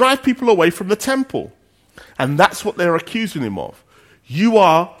God, to drive people away from the temple. And that's what they're accusing him of. You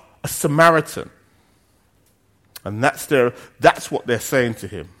are a Samaritan. And that's what they're saying to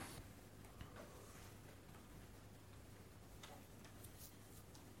him.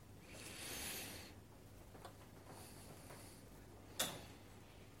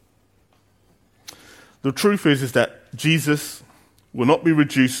 The truth is that Jesus will not be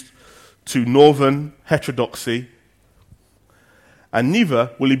reduced to northern heterodoxy, and neither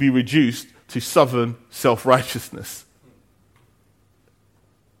will he be reduced to southern self-righteousness.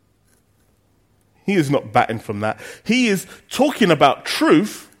 He is not batting from that. He is talking about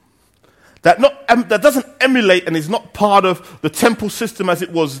truth that doesn't emulate and is not part of the temple system as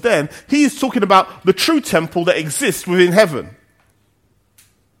it was then. He is talking about the true temple that exists within heaven.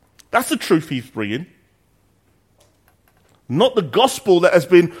 That's the truth he's bringing. Not the gospel that has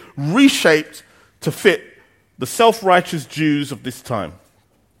been reshaped to fit the self-righteous Jews of this time.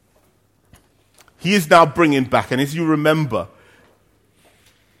 He is now bringing back, and as you remember,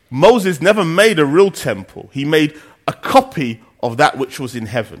 Moses never made a real temple. He made a copy of that which was in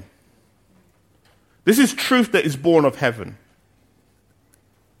heaven. This is truth that is born of heaven.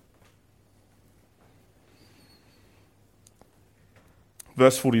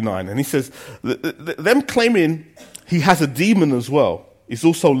 Verse 49, and he says, them claiming he has a demon as well is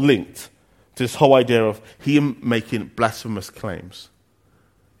also linked to this whole idea of him making blasphemous claims.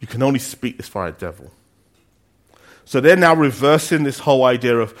 You can only speak this for a devil. So they're now reversing this whole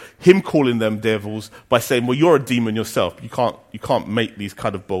idea of him calling them devils by saying, well, you're a demon yourself. You can't make these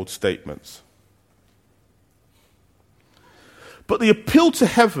kind of bold statements. But the appeal to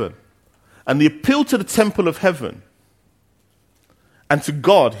heaven and the appeal to the temple of heaven and to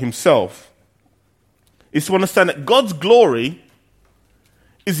God himself is to understand that God's glory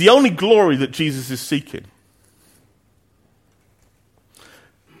is the only glory that Jesus is seeking.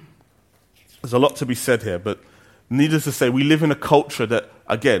 There's a lot to be said here, but needless to say, we live in a culture that,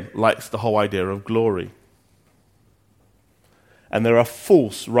 again, likes the whole idea of glory. And there are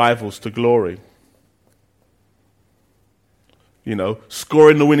false rivals to glory. You know,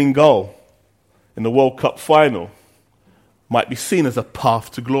 scoring the winning goal in the World Cup final might be seen as a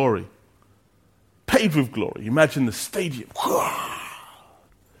path to glory. Paved with glory. Imagine the stadium.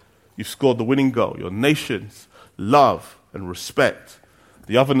 You've scored the winning goal. Your nation's love and respect.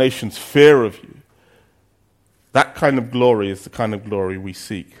 The other nation's fear of you. That kind of glory is the kind of glory we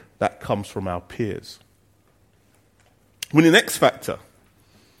seek. That comes from our peers. Winning X Factor.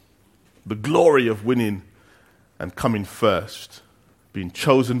 The glory of winning and coming first. Being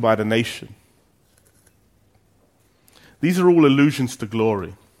chosen by the nation. These are all allusions to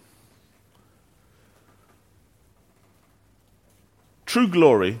glory. True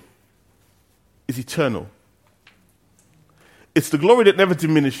glory is eternal. It's the glory that never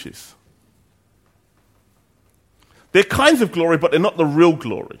diminishes. They're kinds of glory, but they're not the real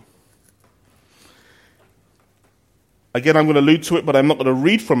glory. Again, I'm going to allude to it, but I'm not going to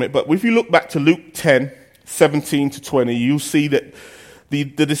read from it. But if you look back to Luke 10, 17 to 20, you'll see that the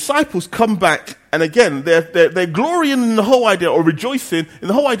disciples come back, and again, they're glorying in the whole idea, or rejoicing in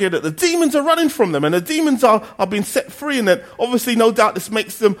the whole idea that the demons are running from them, and the demons are being set free, and that obviously, no doubt, this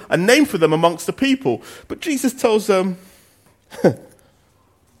makes them a name for them amongst the people. But Jesus tells them,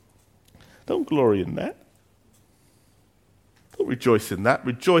 don't glory in that. Don't rejoice in that.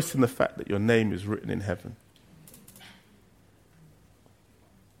 Rejoice in the fact that your name is written in heaven.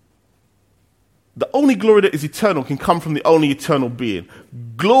 The only glory that is eternal can come from the only eternal being.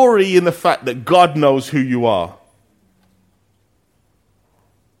 Glory in the fact that God knows who you are.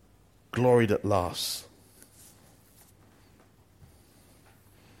 Glory that lasts.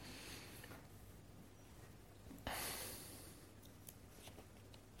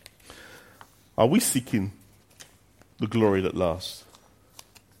 Are we seeking the glory that lasts?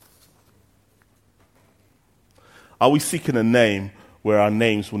 Are we seeking a name where our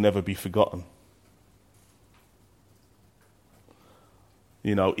names will never be forgotten?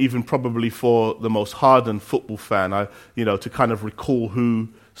 You know, even probably for the most hardened football fan, to kind of recall who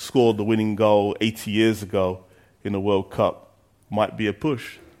scored the winning goal 80 years ago in the World Cup might be a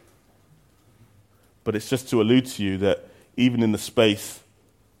push. But it's just to allude to you that even in the space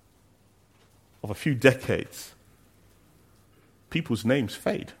of a few decades, people's names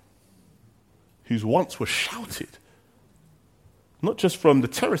fade. whose wants were shouted, not just from the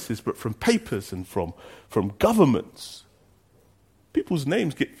terraces, but from papers and from governments. People's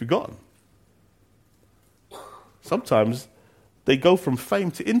names get forgotten. Sometimes they go from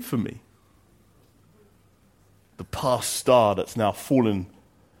fame to infamy. The past star that's now fallen,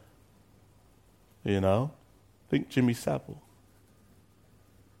 Think Jimmy Savile.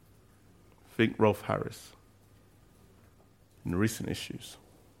 Think Rolf Harris. In recent issues.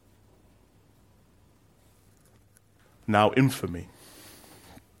 Now infamy.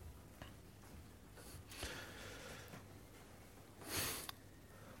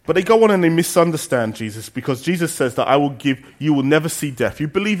 But they go on and they misunderstand Jesus, because Jesus says that you will never see death. You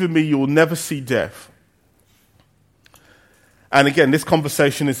believe in me, you will never see death. And again, this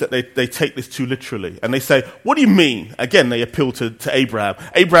conversation is that they take this too literally. And they say, what do you mean? Again, they appeal to Abraham.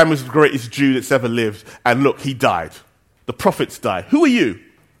 Abraham was the greatest Jew that's ever lived. And look, he died. The prophets died. Who are you?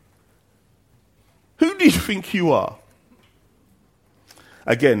 Who do you think you are?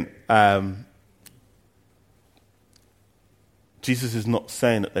 Again, Jesus is not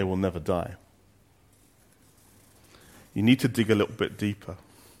saying that they will never die. You need to dig a little bit deeper.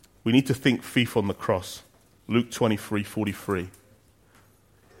 We need to think thief on the cross. Luke 23:43.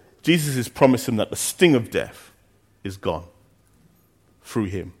 Jesus is promising that the sting of death is gone through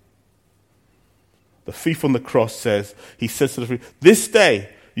him. The thief on the cross he says to the thief, this day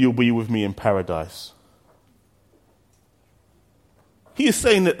you'll be with me in paradise. He is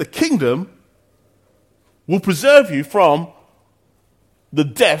saying that the kingdom will preserve you from the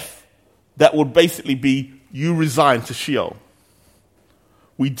death that would basically be you resigned to Sheol.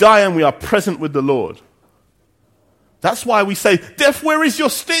 We die and we are present with the Lord. That's why we say, death, where is your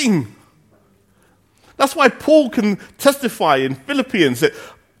sting? That's why Paul can testify in Philippians that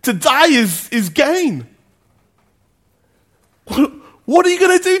to die is gain. What are you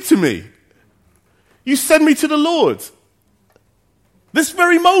going to do to me? You send me to the Lord. This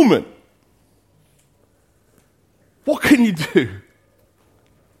very moment. What can you do?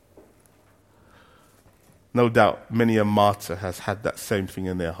 No doubt many a martyr has had that same thing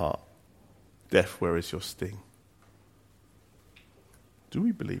in their heart. Death, where is your sting? Do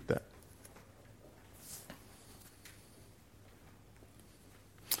we believe that?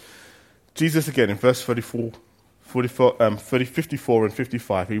 Jesus again in verse 54 and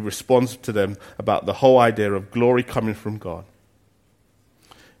 55, he responds to them about the whole idea of glory coming from God.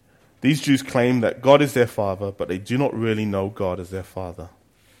 These Jews claim that God is their father, but they do not really know God as their father.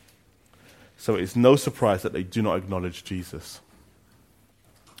 So it is no surprise that they do not acknowledge Jesus.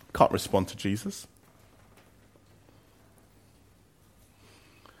 Can't respond to Jesus.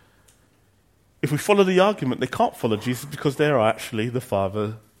 If we follow the argument, they can't follow Jesus because they are actually the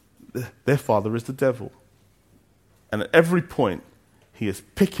father. Their father is the devil. And at every point, he is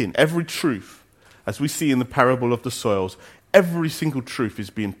picking every truth. As we see in the parable of the soils, every single truth is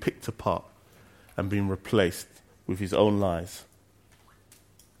being picked apart and being replaced with his own lies.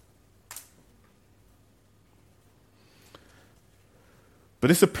 But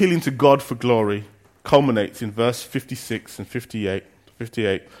this appealing to God for glory culminates in verse 56 and 58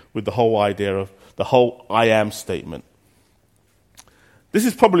 with the whole idea of the whole I am statement. This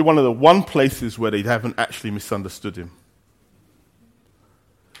is probably one of the one places where they haven't actually misunderstood him.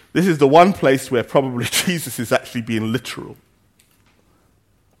 This is the one place where probably Jesus is actually being literal.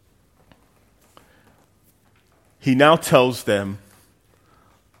 He now tells them,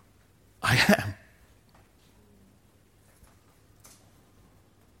 I am.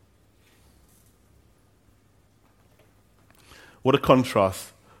 What a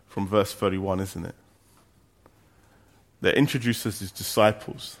contrast from verse 31, isn't it? That introduces his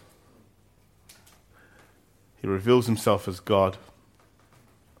disciples. He reveals himself as God,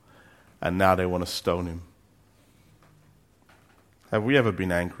 and now they want to stone him. Have we ever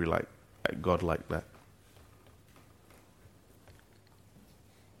been angry at God like that?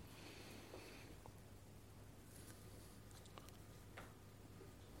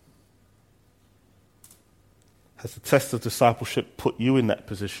 Has the test of discipleship put you in that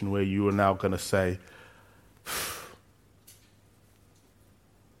position where you are now going to say,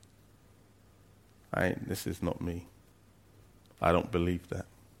 this is not me. I don't believe that.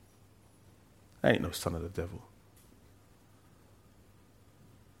 I ain't no son of the devil.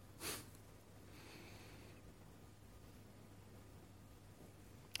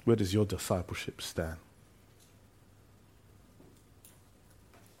 Where does your discipleship stand?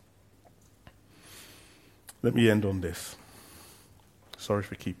 Let me end on this. Sorry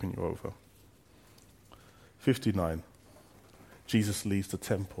for keeping you over. 59. Jesus leaves the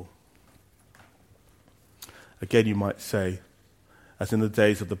temple. Again, you might say, as in the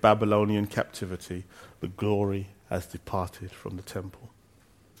days of the Babylonian captivity, the glory has departed from the temple.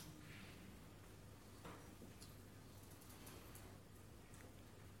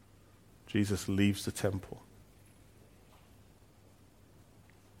 Jesus leaves the temple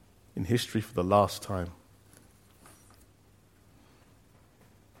in history for the last time.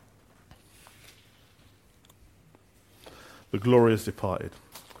 The glory has departed.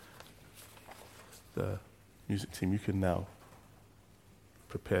 The music team, you can now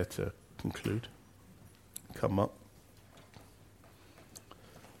prepare to conclude. Come up.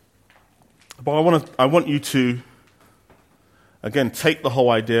 But I want you to, again, take the whole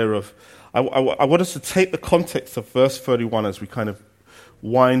idea of, I want us to take the context of verse 31 as we kind of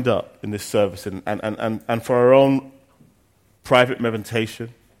wind up in this service and for our own private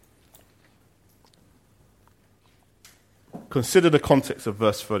meditation. Consider the context of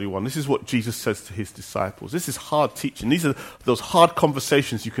verse 31. This is what Jesus says to his disciples. This is hard teaching. These are those hard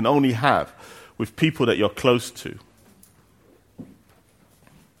conversations you can only have with people that you're close to.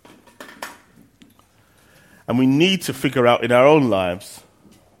 And we need to figure out in our own lives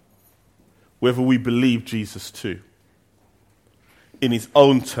whether we believe Jesus too, in his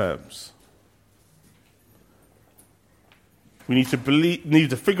own terms. We need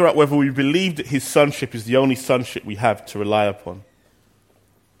to figure out whether we believe that his sonship is the only sonship we have to rely upon.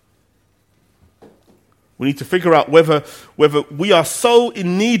 We need to figure out whether we are so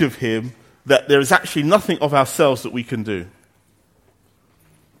in need of him that there is actually nothing of ourselves that we can do.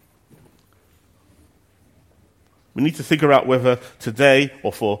 We need to figure out whether today,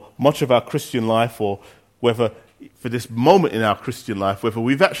 or for much of our Christian life, or whether for this moment in our Christian life, whether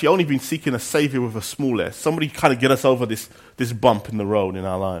we've actually only been seeking a saviour with a small s, somebody kind of get us over this bump in the road in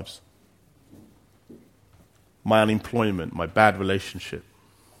our lives. My unemployment, my bad relationship.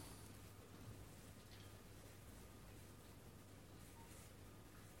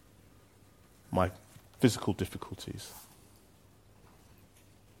 My physical difficulties.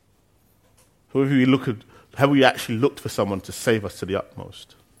 Have we actually looked for someone to save us to the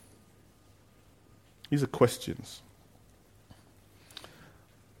utmost? These are questions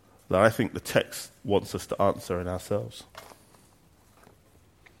that I think the text wants us to answer in ourselves.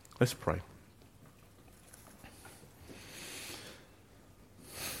 Let's pray.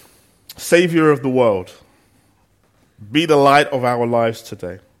 Saviour of the world, be the light of our lives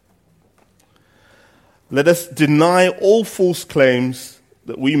today. Let us deny all false claims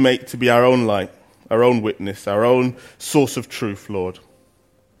that we make to be our own light, our own witness, our own source of truth, Lord.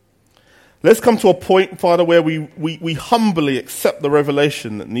 Let's come to a point, Father, where we humbly accept the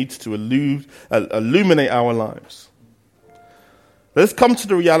revelation that needs to illuminate our lives. Let's come to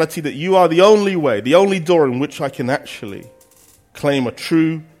the reality that you are the only way, the only door in which I can actually claim a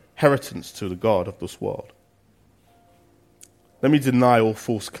true inheritance to the God of this world. Let me deny all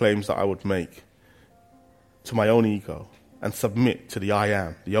false claims that I would make to my own ego and submit to the I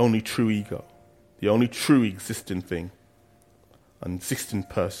am, the only true ego, the only true existing thing, an existing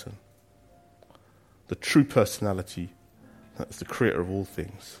person, the true personality that's the creator of all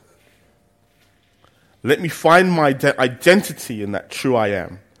things. Let me find my identity in that true I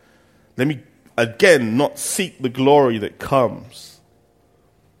am. Let me, again, not seek the glory that comes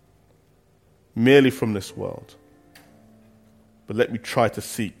merely from this world, but let me try to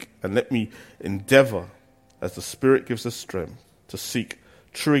seek and let me endeavor, as the Spirit gives us strength, to seek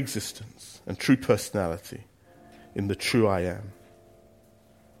true existence and true personality in the true I am.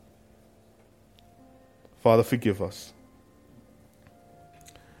 Father, forgive us,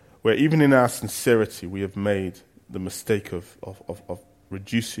 where even in our sincerity we have made the mistake of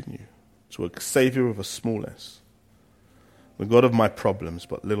reducing you to a saviour of a small s, the God of my problems,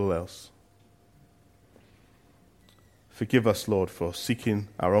 but little else. Forgive us, Lord, for seeking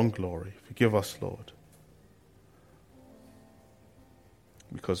our own glory. Forgive us, Lord,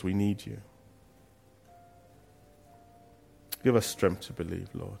 because we need you. Give us strength to believe,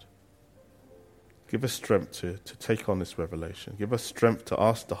 Lord. Give us strength to take on this revelation. Give us strength to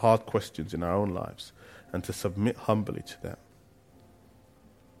ask the hard questions in our own lives and to submit humbly to them.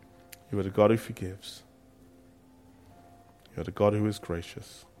 You are the God who forgives. You are the God who is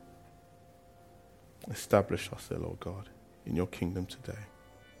gracious. Establish us, there, Lord God, in your kingdom today.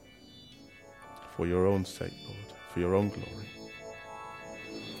 For your own sake, Lord, for your own glory.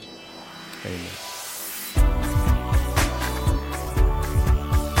 Amen.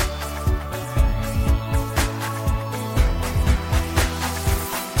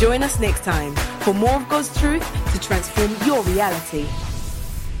 Join us next time for more of God's truth to transform your reality.